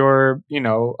if you're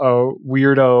a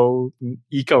weirdo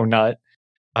eco nut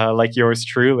like yours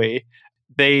truly.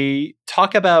 They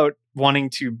talk about wanting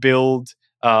to build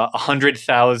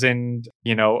 100,000,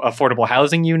 affordable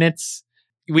housing units.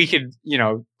 We could,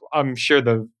 I'm sure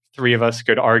the 3 of us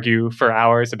could argue for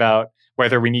hours about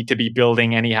whether we need to be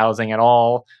building any housing at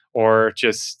all or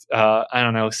just, I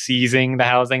don't know, seizing the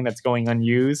housing that's going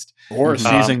unused. Or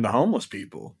seizing the homeless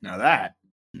people. Now that.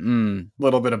 Mm.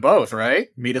 Little bit of both, right?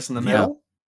 Meet us in the middle.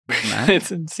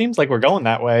 It seems like we're going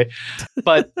that way.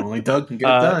 But Only Doug can get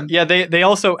it done. yeah, they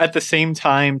also at the same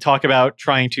time talk about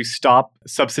trying to stop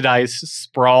subsidized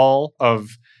sprawl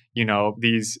of,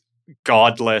 these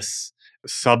godless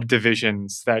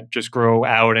subdivisions that just grow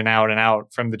out and out and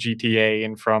out from the GTA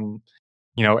and from,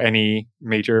 any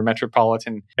major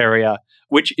metropolitan area,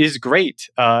 which is great.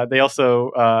 They also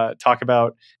talk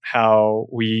about how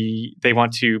they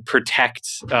want to protect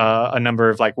a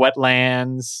number of like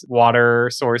wetlands,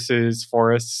 water sources,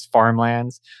 forests,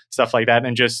 farmlands, stuff like that,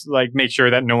 and just like make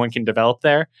sure that no one can develop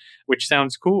there, which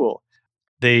sounds cool.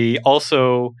 They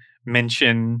also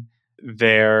mention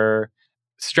their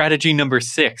strategy number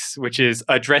 6, which is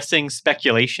addressing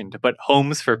speculation to put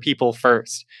homes for people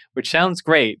first, which sounds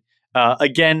great.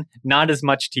 Again, not as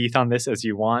much teeth on this as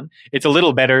you want. It's a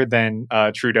little better than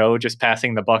Trudeau just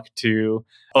passing the buck to,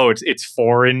 it's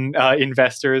foreign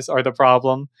investors are the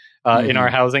problem in our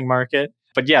housing market.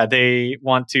 But yeah, they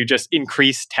want to just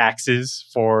increase taxes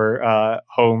for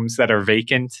homes that are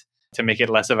vacant to make it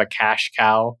less of a cash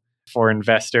cow for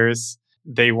investors.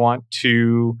 They want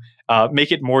to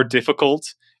make it more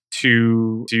difficult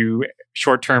to do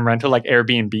short-term rental like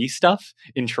Airbnb stuff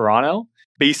in Toronto.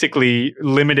 Basically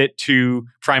limit it to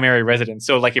primary residence.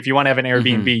 So like if you want to have an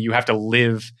Airbnb, you have to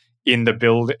live in the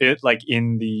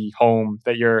in the home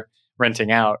that you're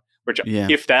renting out, which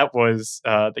if that was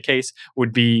the case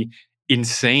would be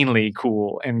insanely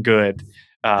cool and good.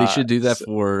 They should do that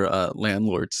for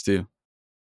landlords too.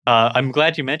 I'm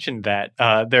glad you mentioned that.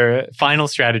 Their final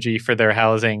strategy for their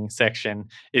housing section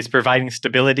is providing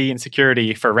stability and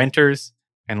security for renters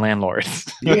and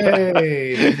landlords.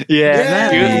 Yay!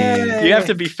 Yeah, you have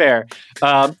to be fair.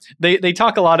 They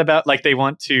talk a lot about like they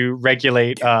want to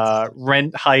regulate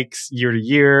rent hikes year to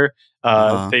year.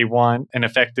 They want an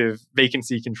effective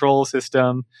vacancy control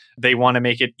system. They want to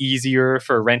make it easier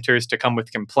for renters to come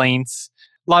with complaints.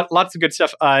 Lots of good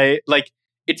stuff.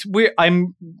 It's weird.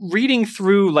 I'm reading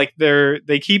through like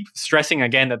they keep stressing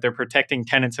again that they're protecting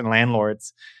tenants and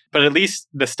landlords, but at least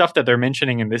the stuff that they're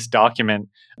mentioning in this document,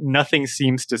 nothing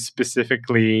seems to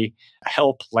specifically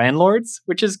help landlords,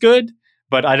 which is good.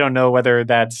 But I don't know whether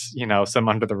that's, some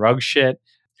under the rug shit.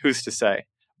 Who's to say?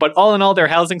 But all in all, their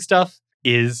housing stuff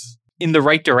is in the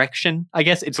right direction. I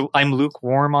guess I'm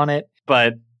lukewarm on it,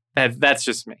 but that's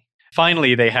just me.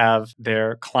 Finally, they have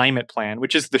their climate plan,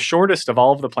 which is the shortest of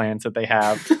all of the plans that they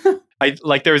have.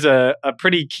 There's a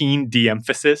pretty keen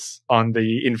de-emphasis on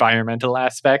the environmental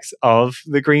aspects of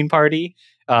the Green Party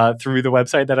through the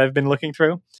website that I've been looking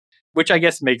through, which I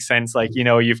guess makes sense.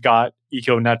 You've got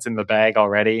eco nuts in the bag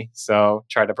already, so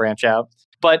try to branch out.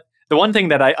 But the one thing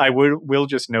that I will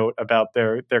just note about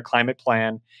their climate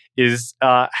plan is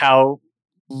how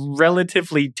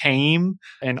relatively tame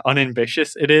and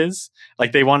unambitious it is.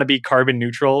 Like they want to be carbon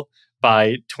neutral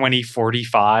by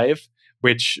 2045,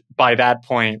 which by that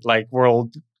point, like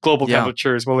global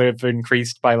temperatures will have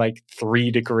increased by like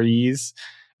 3 degrees.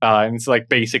 And it's like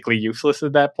basically useless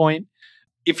at that point.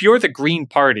 If you're the Green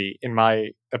Party, in my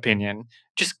opinion,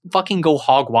 just fucking go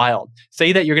hog wild.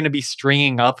 Say that you're going to be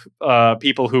stringing up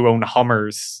people who own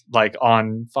Hummers, like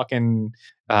on fucking,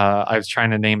 I was trying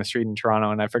to name a street in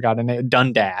Toronto and I forgot a name.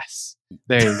 Dundas.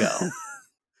 There you go.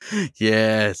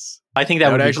 Yes. I think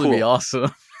that would actually cool. be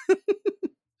awesome.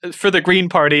 For the Green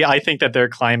Party, I think that their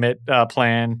climate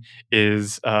plan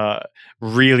is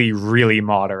really, really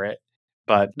moderate.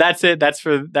 But that's it. That's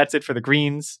it for the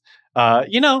Greens.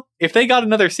 If they got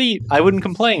another seat, I wouldn't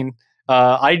complain.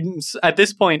 At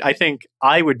this point, I think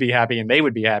I would be happy and they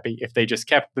would be happy if they just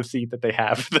kept the seat that they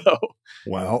have, though.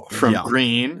 Well, from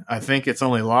green, I think it's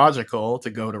only logical to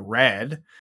go to red.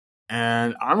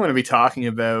 And I'm going to be talking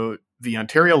about the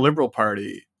Ontario Liberal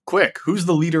Party. Quick, who's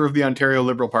the leader of the Ontario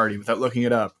Liberal Party without looking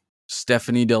it up?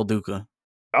 Stephanie Del Duca.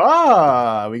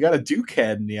 We got a Duke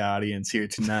head in the audience here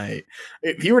tonight.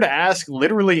 If you were to ask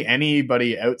literally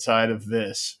anybody outside of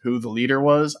this who the leader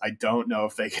was, I don't know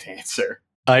if they could answer.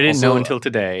 I didn't know until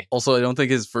today. Also, I don't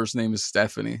think his first name is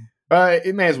Stephanie.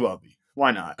 It may as well be. Why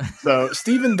not? So,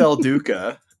 Stephen Del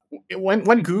Duca, when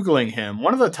Googling him,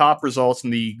 one of the top results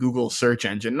in the Google search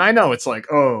engine, and I know it's like,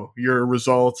 oh, your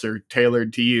results are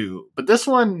tailored to you. But this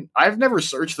one, I've never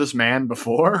searched this man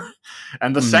before.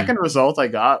 And the second result I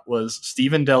got was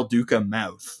Stephen Del Duca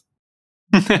mouth.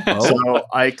 So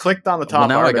I clicked on the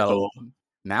top article.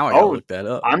 Now I gotta look that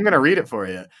up. I'm going to read it for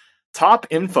you.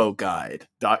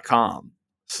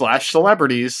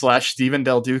 topinfoguide.com/celebrities/Stephen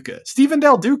Del Duca. Stephen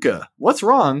Del Duca. What's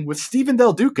wrong with Stephen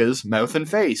Del Duca's mouth and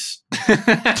face?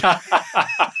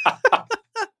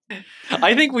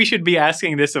 I think we should be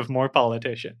asking this of more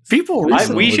politicians.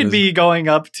 We should be going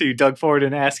up to Doug Ford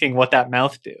and asking what that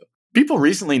mouth do. People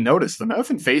recently noticed the mouth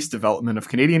and face development of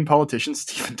Canadian politician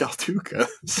Stephen Del Duca.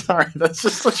 Sorry, that's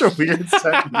just such a weird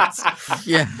sentence.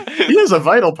 Yeah. He is a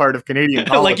vital part of Canadian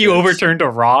politics. Like you overturned a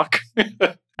rock.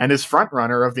 And is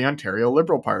frontrunner of the Ontario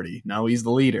Liberal Party. Now he's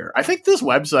the leader. I think this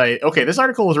website... Okay, this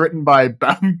article was written by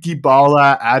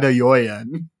Bamgibala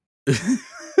Adeoyan.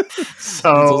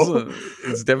 So...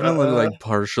 It's definitely like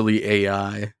partially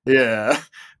AI. Yeah.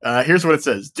 Here's what it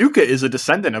says. Duca is a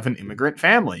descendant of an immigrant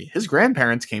family. His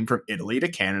grandparents came from Italy to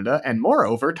Canada and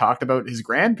moreover talked about his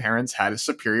grandparents had a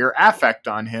superior affect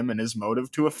on him and his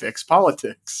motive to affix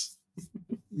politics.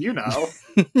 You know.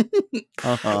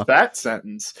 Uh-huh. That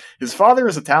sentence. His father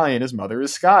is Italian, his mother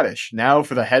is Scottish. Now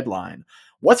for the headline.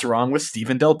 What's wrong with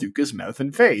Stephen Del Duca's mouth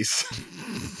and face?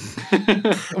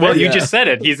 Well, you Yeah. just said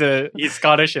it. He's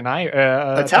Scottish and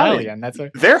Italian. That's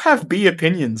a There have been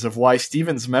opinions of why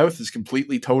Stephen's mouth is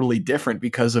completely, totally different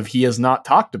because of he has not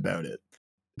talked about it.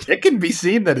 It can be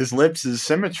seen that his lips'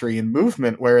 symmetry and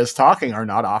movement, whereas talking, are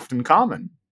not often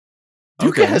common.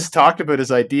 Duca Okay. has talked about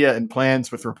his idea and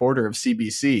plans with reporter of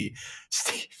CBC.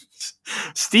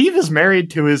 Steve is married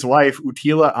to his wife,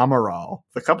 Utila Amaral.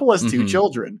 The couple has 2 Mhm.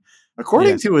 children.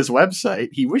 According Yes. to his website,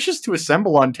 he wishes to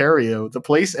assemble Ontario, the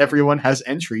place everyone has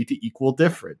entry to equal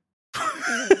different.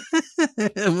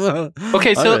 Well,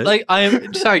 okay. So, alright. like,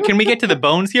 I'm sorry. Can we get to the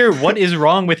bones here? What is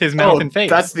wrong with his mouth and face?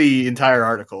 That's the entire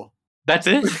article. That's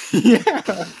it.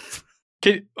 Yeah.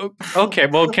 Okay.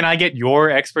 Well, can I get your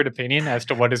expert opinion as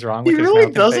to what is wrong He with his really mouth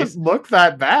and face? doesn't look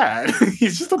that bad.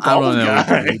 He's just a I don't bald know,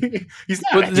 guy. He's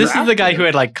not But this is the guy attractive. who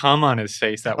had like cum on his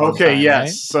face that one Okay, time, yes. right?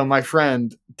 So my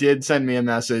friend did send me a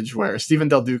message where Stephen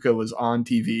Del Duca was on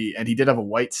TV and he did have a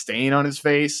white stain on his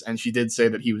face, and she did say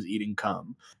that he was eating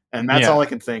cum. And that's Yeah. all I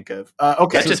can think of.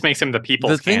 Okay. That just makes him the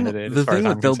people's candidate. The as far thing as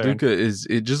with I'm Del concerned. Duca is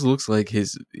it just looks like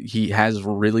he has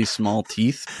really small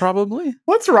teeth, probably.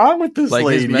 What's wrong with this Like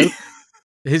lady?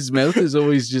 his mouth is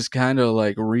always just kind of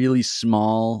like really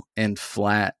small and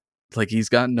flat. Like he's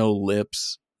got no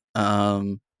lips.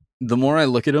 The more I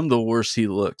look at him, the worse he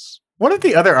looks. One of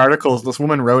the other articles this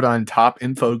woman wrote on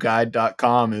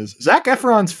topinfoguide.com is Zac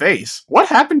Efron's face. What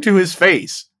happened to his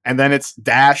face? And then it's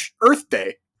dash Earth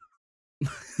Day.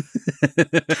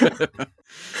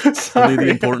 Only Sorry. the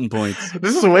important points.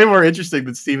 This is way more interesting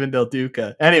than Stephen Del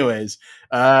Duca. Anyways,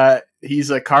 he's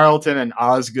a Carleton and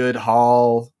Osgood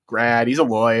Hall grad. He's a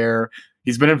lawyer.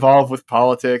 He's been involved with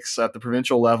politics at the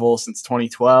provincial level since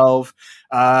 2012.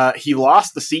 He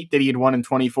lost the seat that he had won in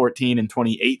 2014 and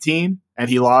 2018, and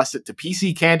he lost it to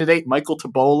PC candidate Michael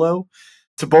Tobolo.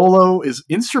 Tobolo is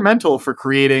instrumental for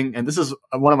creating, and this is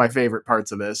one of my favorite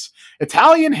parts of this,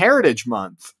 Italian Heritage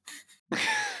Month.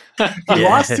 He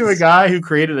lost to a guy who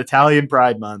created Italian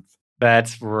Pride Month.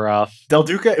 That's rough. Del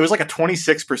Duca, it was like a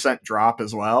 26% drop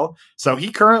as well. So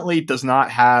he currently does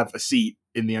not have a seat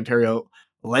in the Ontario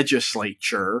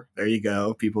legislature. There you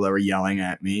go, people that were yelling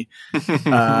at me.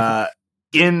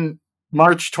 In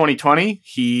March 2020,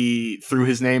 he threw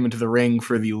his name into the ring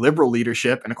for the Liberal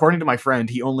leadership. And according to my friend,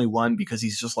 he only won because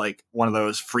he's just like one of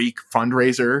those freak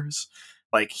fundraisers.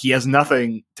 Like he has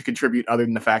nothing to contribute other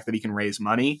than the fact that he can raise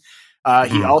money.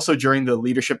 He also, during the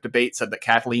leadership debate, said that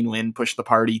Kathleen Wynne pushed the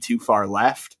party too far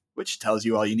left, which tells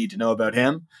you all you need to know about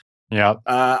him. Yeah.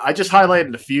 I just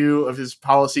highlighted a few of his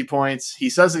policy points. He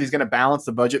says that he's going to balance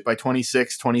the budget by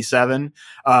 26, 27.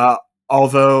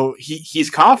 Although he's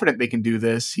confident they can do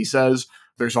this. He says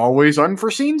there's always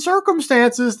unforeseen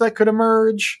circumstances that could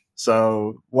emerge.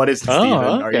 So what is it, Oh, Stephen?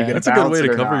 Are you okay. going to That's a good balance way it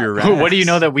to or cover not? your rants. What do you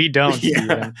know that we don't, Yeah.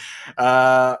 Steven?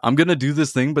 I'm gonna do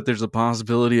this thing, but there's a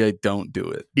possibility I don't do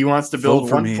it. He wants to build Vote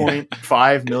for me.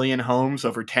 1.5 million homes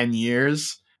over 10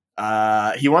 years.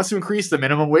 He wants to increase the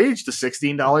minimum wage to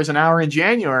 $16 an hour in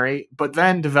January, but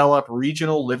then develop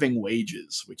regional living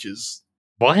wages, which is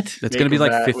What? It's gonna be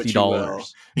Make like of that what you will.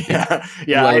 $50.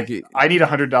 yeah. Like- I need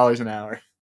 $100 an hour.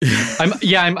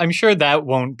 I'm sure that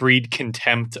won't breed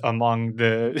contempt among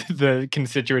the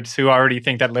constituents who already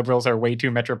think that Liberals are way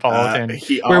too metropolitan.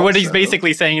 Where what he's also-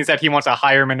 basically saying is that he wants a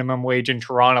higher minimum wage in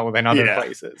Toronto than other Yeah.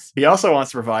 places. He also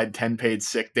wants to provide 10 paid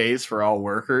sick days for all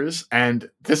workers, and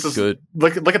this is Good.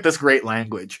 Look at this great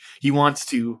language. He wants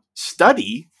to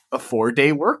study a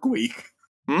 4-day work week.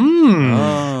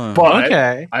 Mm. But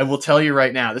Okay. I will tell you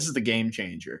right now, this is the game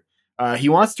changer. He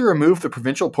wants to remove the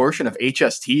provincial portion of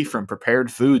HST from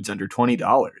prepared foods under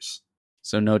 $20.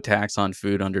 So no tax on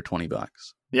food under $20.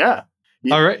 Yeah.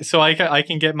 All right. So I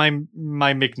can get my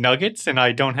McNuggets and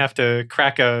I don't have to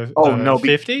crack a Oh no,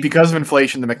 50. because of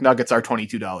inflation, the McNuggets are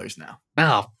 $22 now.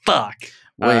 Oh fuck.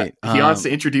 Wait, He wants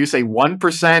to introduce a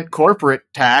 1% corporate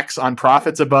tax on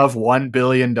profits above $1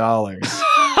 billion.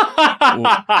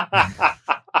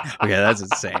 okay, that's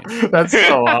insane. That's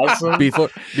so awesome. Before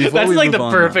That's we like move the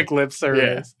on, perfect lip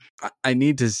service. I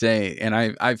need to say, and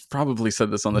I've probably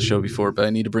said this on the show before, but I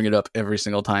need to bring it up every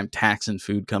single time tax and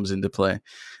food comes into play.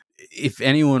 If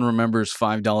anyone remembers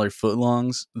 $5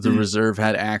 footlongs, the Reserve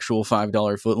had actual $5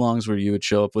 footlongs where you would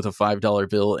show up with a $5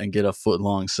 bill and get a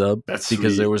footlong sub. That's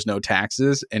because sweet. there was no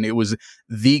taxes, and it was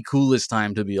the coolest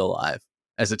time to be alive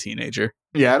as a teenager.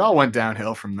 Yeah, it all went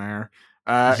downhill from there.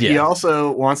 He Yeah.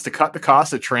 also wants to cut the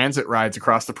cost of transit rides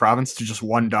across the province to just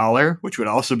 $1, which would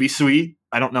also be sweet.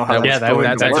 I don't know how That that's would-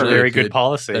 going that's to a work. very good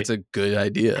policy. That's a good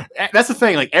idea. That's the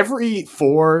thing. Like every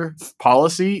fourth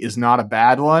policy is not a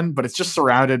bad one, but it's just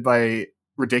surrounded by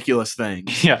ridiculous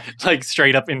things. Yeah, like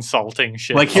straight up insulting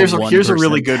shit. Like here's a 1%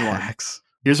 really good one. tax.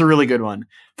 Here's a really good one.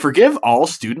 Forgive all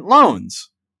student loans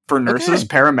for nurses, Okay.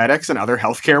 paramedics, and other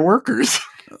healthcare workers.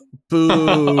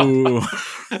 Boo.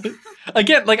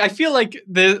 Again, like I feel like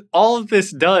all of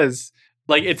this does,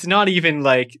 like, it's not even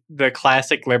like the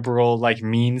classic liberal like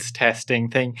means testing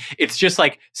thing. It's just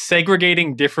like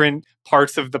segregating different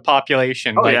parts of the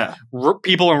population, Oh like yeah,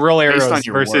 people in rural Based on areas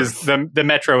your versus worth. the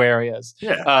metro areas.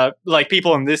 yeah. Like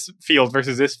people in this field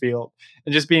versus this field,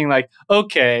 and just being like,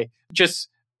 okay, just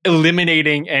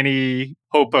eliminating any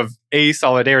hope of A,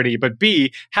 solidarity, but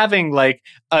B, having like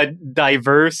a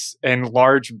diverse and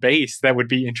large base that would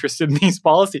be interested in these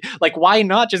policies. Like, why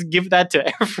not just give that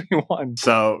to everyone?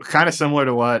 So kind of similar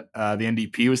to what the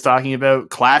NDP was talking about.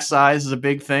 Class size is a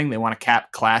big thing. They want to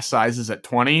cap class sizes at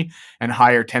 20 and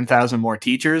hire 10,000 more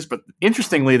teachers. But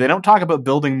interestingly, they don't talk about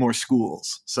building more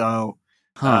schools. So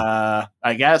I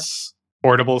guess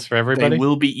Portables for everybody. they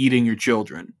will be eating your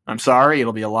children. I'm sorry,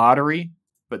 it'll be a lottery,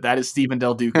 but that is Stephen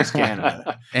Del Duca's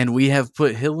Canada. And we have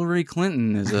put Hillary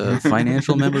Clinton as a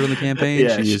financial member of the campaign.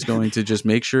 Yeah, She is going to just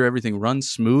make sure everything runs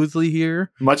smoothly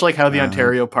here. Much like how the Uh,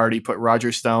 Ontario Party put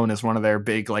Roger Stone as one of their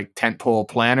big like tentpole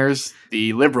planners,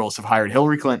 the Liberals have hired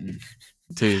Hillary Clinton.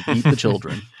 To eat the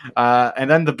children. And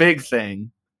then the big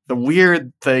thing, the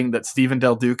weird thing that Stephen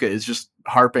Del Duca is just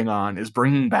harping on is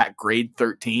bringing back grade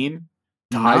 13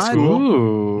 to high Not- school.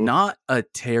 Ooh. Not a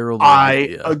terrible I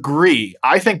idea. agree.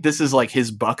 I think this is like his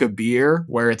buck of beer,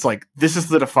 where it's like this is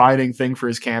the defining thing for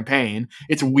his campaign.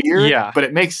 It's weird, Yeah. but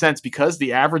it makes sense because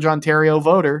the average Ontario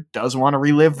voter does want to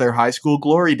relive their high school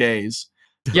glory days.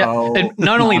 Yeah, So, and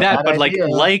not only not a that, bad but like idea.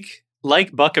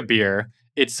 like Buck-a-Beer,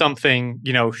 it's something,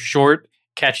 short,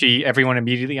 catchy, everyone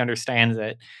immediately understands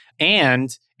it. And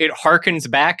it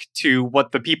harkens back to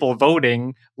what the people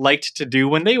voting liked to do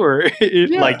when they were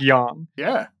like young.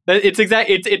 Yeah.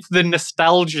 It's the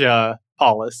nostalgia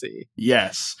policy.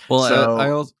 Yes. well,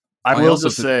 So, I I will also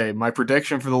just thi- say my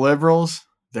prediction for the Liberals,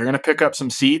 they're going to pick up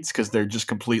some seats because they're just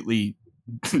completely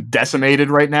decimated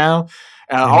right now.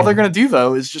 All they're going to do,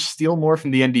 though, is just steal more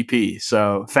from the NDP.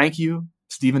 So thank you,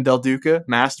 Stephen Del Duca,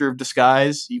 master of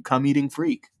disguise, you cum-eating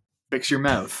freak. Fix your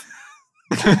mouth.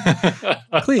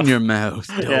 clean your mouth,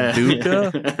 Del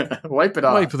Duca. Wipe it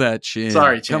off. Wipe that chin.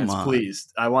 Sorry, Come Chance, on. please.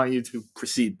 I want you to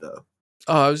proceed, though.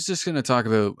 Oh, I was just going to talk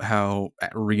about how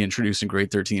reintroducing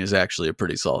grade 13 is actually a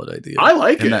pretty solid idea. I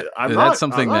like And it. that- I'm that's not,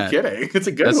 something I'm not that- kidding. It's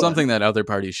a good That's one. something that other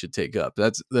parties should take up.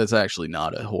 That's actually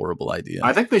not a horrible idea.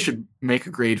 I think they should make a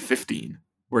grade 15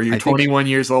 where you're I think- 21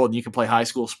 years old and you can play high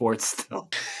school sports still.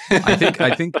 I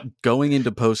think going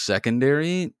into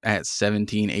post-secondary at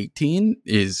 17, 18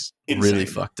 is really Insane.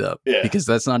 fucked up. Yeah. Because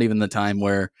that's not even the time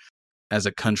where, as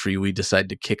a country, we decide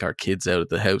to kick our kids out of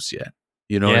the house yet.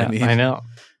 You know what I mean? I know.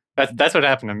 That's what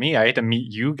happened to me. I had to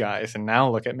meet you guys, and now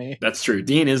look at me. That's true.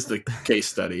 Dean is the case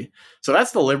study. So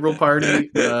that's the Liberal Party.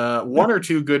 One or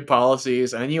two good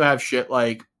policies, and then you have shit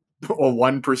like a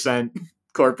 1%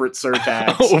 corporate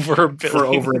surtax Over $1 billion. for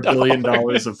over $1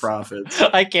 billion of profits.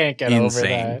 I can't get Insane.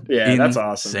 over that. Yeah, that's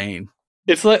awesome. Insane.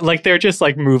 It's like they're just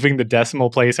like moving the decimal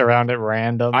place around at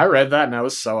random. I read that and I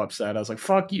was so upset. I was like,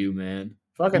 fuck you, man.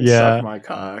 Fucking Yeah. suck my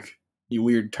cock. You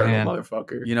weird turtle Man.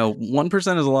 motherfucker. You know,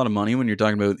 1% is a lot of money when you're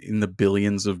talking about in the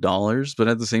billions of dollars, but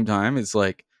at the same time, it's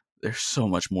like there's so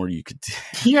much more you could do.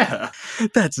 Yeah.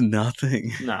 That's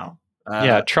nothing. No.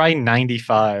 Yeah, try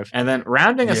 95. And then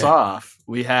rounding us Yeah. off,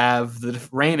 we have the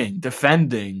reigning,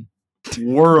 defending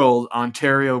world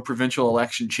Ontario provincial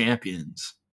election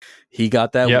champions. He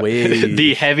got that Yep. way.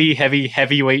 The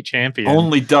heavyweight champion.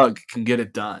 Only Doug can get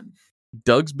it done.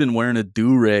 Doug's been wearing a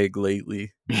do-rag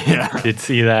lately. Yeah. Did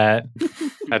see that.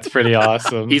 That's pretty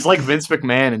awesome. He's like Vince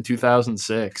McMahon in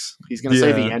 2006. He's going to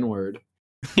say the Yeah. N-word.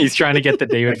 He's trying to get the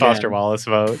David Again. Foster Wallace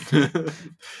vote.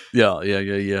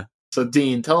 Yeah. So,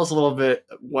 Dean, tell us a little bit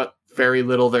what very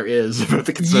little there is about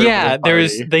the Conservative Yeah,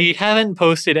 Party. they haven't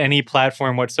posted any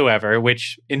platform whatsoever,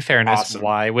 which in fairness, Awesome.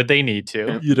 why would they need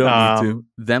to? You don't need Um, to.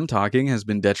 Them talking has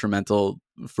been detrimental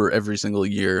for every single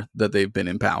year that they've been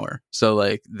in power.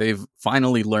 So, they've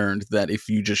finally learned that if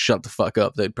you just shut the fuck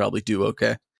up, they'd probably do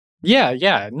okay.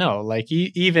 Yeah, no, like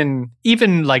even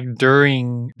like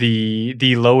during the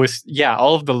lowest,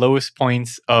 all of the lowest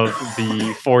points of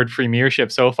the Ford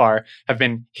premiership so far have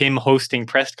been him hosting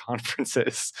press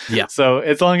conferences. Yeah. So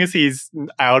as long as he's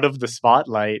out of the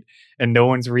spotlight and no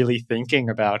one's really thinking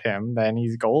about him, then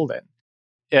he's golden.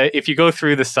 If you go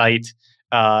through the site,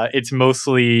 It's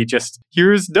mostly just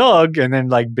here's Doug, and then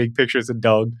like big pictures of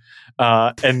Doug,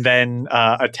 and then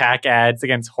attack ads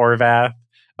against Horvath,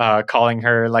 calling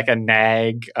her like a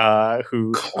nag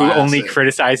who only Classic.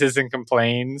 criticizes and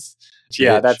complains.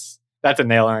 Yeah, Bitch. that's a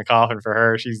nail in the coffin for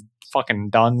her. She's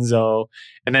fucking dunzo.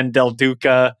 And then Del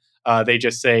Duca, they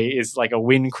just say is like a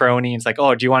Win crony. It's like,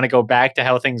 oh, do you want to go back to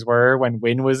how things were when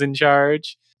Win was in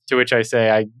charge? To which I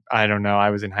say, I don't know. I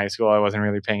was in high school. I wasn't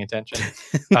really paying attention.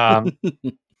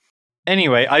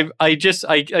 Anyway,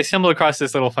 I stumbled across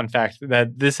this little fun fact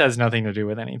that this has nothing to do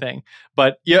with anything.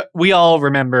 But yeah, we all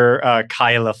remember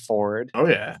Kyla Ford, Oh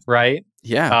yeah, right?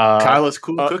 Yeah. Kyla's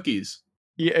cool cookies.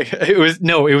 Yeah, it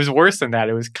was worse than that.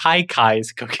 It was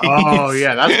Kai's cookies. Oh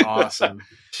yeah, that's awesome.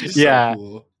 She's Yeah. so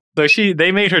cool. So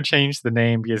they made her change the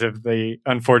name because of the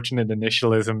unfortunate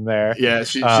initialism there. Yeah,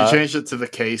 she changed it to the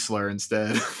K slur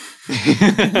instead.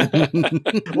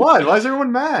 What? Why is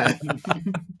everyone mad?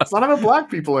 It's not about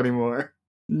black people anymore.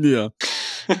 Yeah.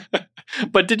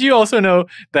 But did you also know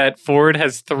that Ford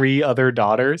has 3 other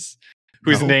daughters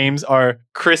whose No. names are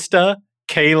Krista,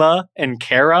 Kayla, and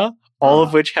Kara, all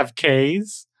of which have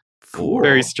K's? Cool.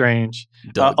 Very strange.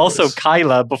 Douglas. Also,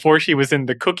 Kyla, before she was in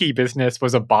the cookie business,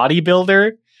 was a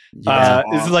bodybuilder. Yeah.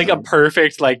 This is like a awesome.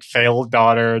 perfect like failed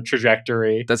daughter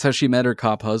trajectory. That's how she met her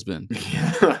cop husband.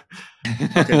 Yeah.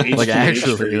 Like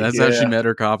actually, that's how she Yeah. met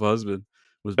her cop husband.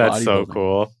 Was That's so bodybuilding.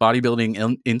 cool.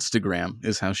 Bodybuilding Instagram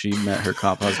is how she met her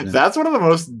cop husband. That's one of the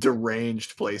most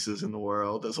deranged places in the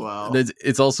world as well.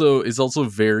 It's also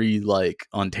very like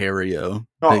Ontario.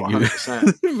 Oh, that you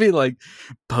 100%. be like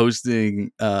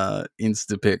posting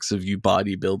Insta pics of you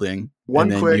bodybuilding, One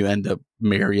and then quick- you end up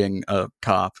marrying a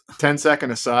cop. 10-second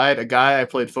aside, a guy I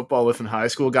played football with in high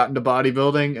school got into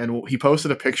bodybuilding, and he posted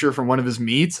a picture from one of his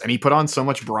meets, and he put on so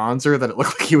much bronzer that it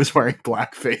looked like he was wearing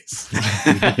blackface.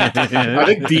 I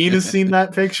think Dean has seen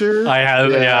that picture. I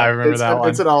have, yeah, I remember that one.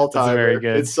 It's an all-time. very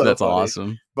good. It's so That's funny.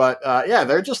 awesome. But yeah,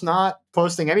 they're just not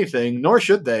posting anything, nor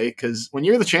should they, because when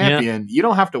you're the champion, you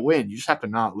don't have to win. You just have to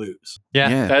not lose. Yeah.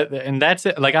 Yeah. And that's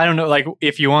it. Like, I don't know. Like,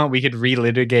 if you want, we could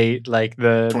relitigate like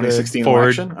the 2016 Ford,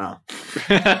 election? Oh.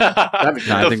 the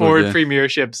be I think Ford we're good.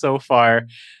 premiership so far.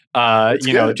 It's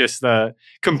You know, good. just the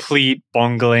complete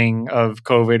bungling of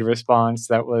COVID response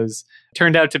that was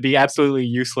turned out to be absolutely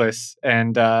useless.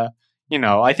 And, you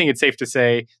know, I think it's safe to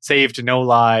say saved no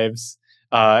lives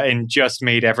and just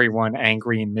made everyone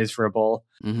angry and miserable.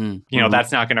 Mm-hmm. You know,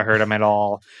 that's not going to hurt them at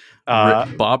all.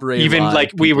 Bob Ray Even lied,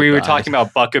 like we people were died. talking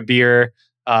about Buck-a-Beer.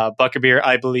 Buck-a-Beer,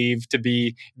 I believe, to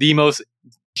be the most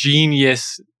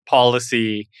genius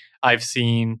policy I've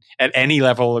seen at any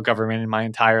level of government in my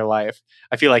entire life.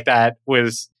 I feel like that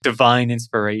was divine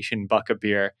inspiration,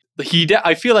 Buck-a-Beer.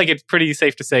 I feel like it's pretty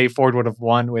safe to say Ford would have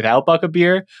won without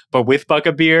Buck-a-Beer, but with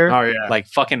Buck-a-Beer, Oh yeah, like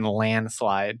fucking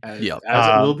landslide. as, Yep. as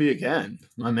it Um, will be again.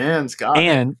 My man's got it.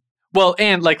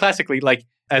 And like classically, like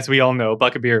as we all know,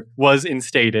 Buck-a-Beer was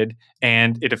instated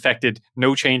and it affected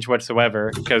no change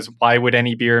whatsoever, because why would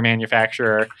any beer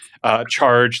manufacturer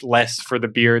charge less for the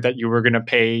beer that you were going to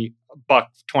pay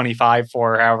 $1.25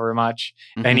 for, however much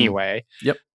Mhm. anyway?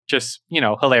 Yep. Just, you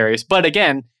know, hilarious. But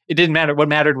again, it didn't matter. What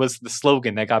mattered was the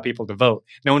slogan that got people to vote.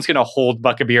 No one's going to hold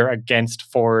Buck-a-Beer against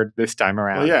Ford this time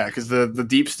around. Well, yeah, because the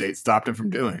deep state stopped him from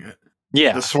doing it.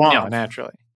 Yeah. The swamp. No,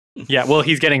 naturally. Yeah, well,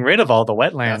 he's getting rid of all the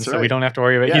wetlands, That's so we right. don't have to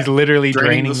worry about it. Yeah, He's literally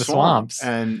draining the swamp. swamps.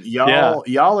 And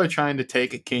y'all are trying to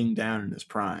take a king down in his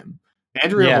prime.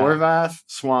 Andrea Yeah. Horvath,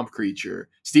 swamp creature.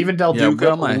 Stephen Del Yeah, Duca,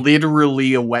 well, my-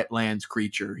 literally a wetlands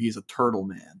creature. He's a turtle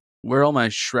man. Where are all my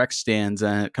Shrek stands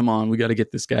at? Come on, we got to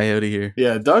get this guy out of here.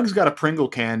 Yeah, Doug's got a Pringle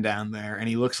can down there, and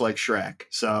he looks like Shrek.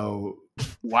 So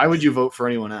why would you vote for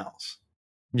anyone else?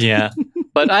 Yeah.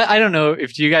 But I don't know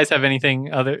if you guys have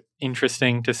anything other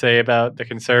interesting to say about the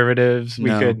conservatives. We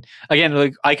No. could, again,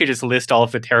 like I could just list all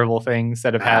of the terrible things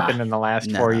that have happened in the last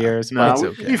 4 nah. years. No, But It's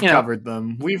okay. we've You know, covered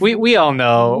them. we all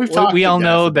know. We've talked We to all death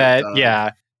know about that, Doug. yeah,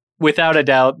 without a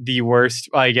doubt, the worst,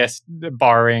 I guess,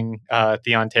 barring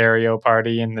the Ontario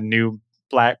party and the new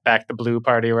Back the Blue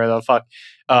party, where the fuck,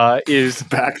 is,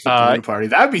 Back to the Blue Party.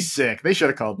 That'd be sick. They should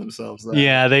have called themselves that.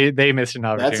 yeah, they missed an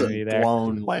That's opportunity a there.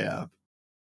 blown layup.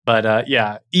 But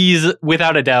yeah, he's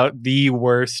without a doubt the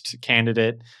worst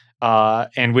candidate,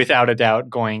 and without a doubt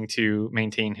going to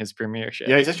maintain his premiership.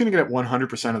 Yeah, he's actually going to get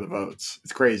 100% of the votes.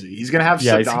 It's crazy. He's going to have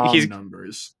Yeah, Saddam he's-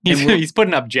 numbers. he's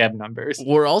putting up Jeb numbers.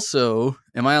 We're also,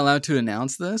 am I allowed to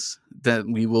announce this? That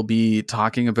we will be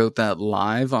talking about that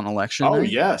live on election Oh, night?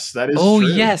 yes, that is Oh true.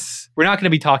 yes, we're not going to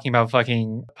be talking about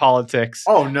fucking politics.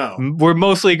 Oh, no. We're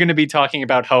mostly going to be talking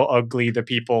about how ugly the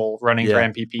people running for Yeah.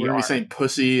 MPP We're going to are. be saying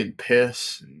pussy and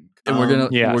piss and And we're gonna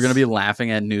Yes. be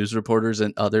laughing at news reporters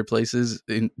and other places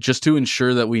just to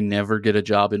ensure that we never get a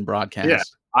job in broadcast. Yeah.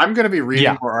 I'm going to be reading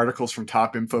Yeah. more articles from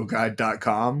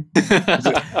topinfoguide.com.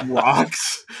 It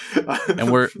rocks. And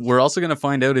we're also gonna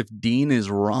find out if Dean is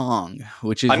wrong,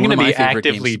 which is I'm one going of to my be favorite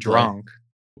games actively to play. drunk.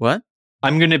 What?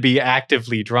 I'm going to be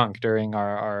actively drunk during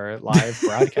our live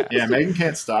broadcast. Yeah, Megan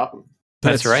can't stop him.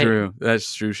 That's right. True.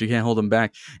 That's true. She can't hold him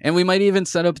back. And we might even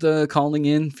set up the calling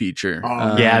in feature.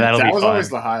 Yeah, that'll that be was fun. always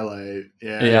the highlight.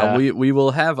 Yeah. Yeah, we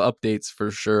will have updates for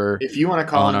sure. If you want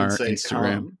to call on in and our say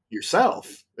Instagram. come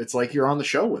yourself, it's like you're on the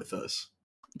show with us.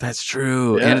 That's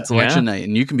true. Yeah. And it's election night,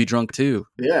 and you can be drunk too.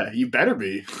 Yeah, you better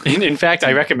be. In fact,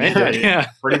 I recommend it. Yeah.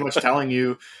 Pretty much telling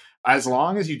you, as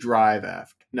long as you drive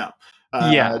after. No.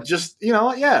 Yeah. Just,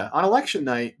 on election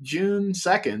night, June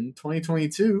 2nd,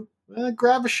 2022,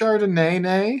 grab a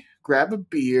Chardonnay, grab a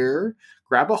beer,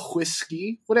 grab a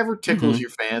whiskey, whatever tickles your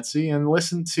fancy, and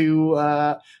listen to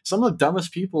some of the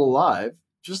dumbest people alive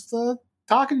just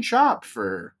talking shop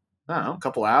for, I don't know, a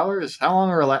couple hours. How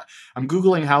long are I'm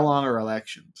Googling how long are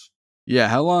elections. Yeah,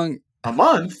 how long? A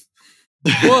month?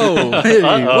 Whoa, hey,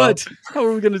 Uh-oh. what? How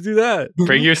are we going to do that?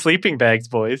 Bring your sleeping bags,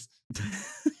 boys.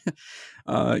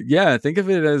 Yeah, think of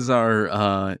it as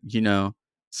our,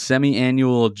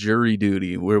 semi-annual jury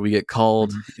duty where we get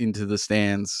called into the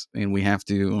stands and we have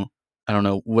to, I don't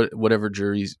know, whatever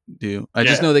juries do. I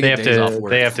just Yeah, know they They get have days to. off work.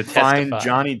 They have to Find testify.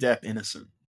 Johnny Depp innocent.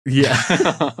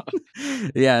 Yeah.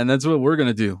 Yeah, and that's what we're going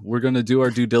to do. We're going to do our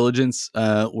due diligence.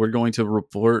 We're going to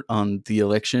report on the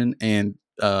election and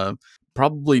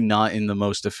probably not in the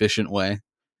most efficient way.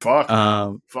 Fuck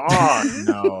no. Fuck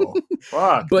no.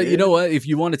 Fuck. But dude. you know what? If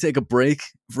you want to take a break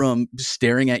from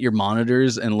staring at your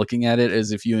monitors and looking at it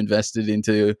as if you invested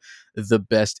into the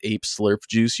best ape slurp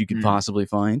juice you could possibly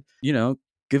find,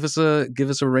 give us a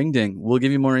ring ding. We'll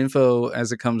give you more info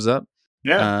as it comes up.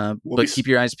 Yeah. But keep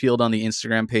your eyes peeled on the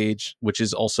Instagram page, which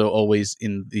is also always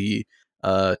in the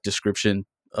description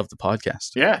of the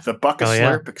podcast. Yeah, the Bucket Oh,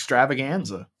 yeah. Slurp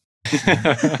extravaganza.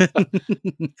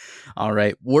 All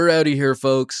right, we're out of here,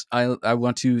 folks. I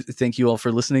want to thank you all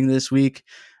for listening this week.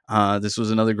 This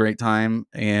was another great time,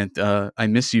 and I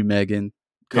miss you, Megan.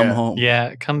 Come Yeah. home.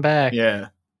 Yeah, come back. Yeah.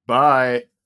 Bye.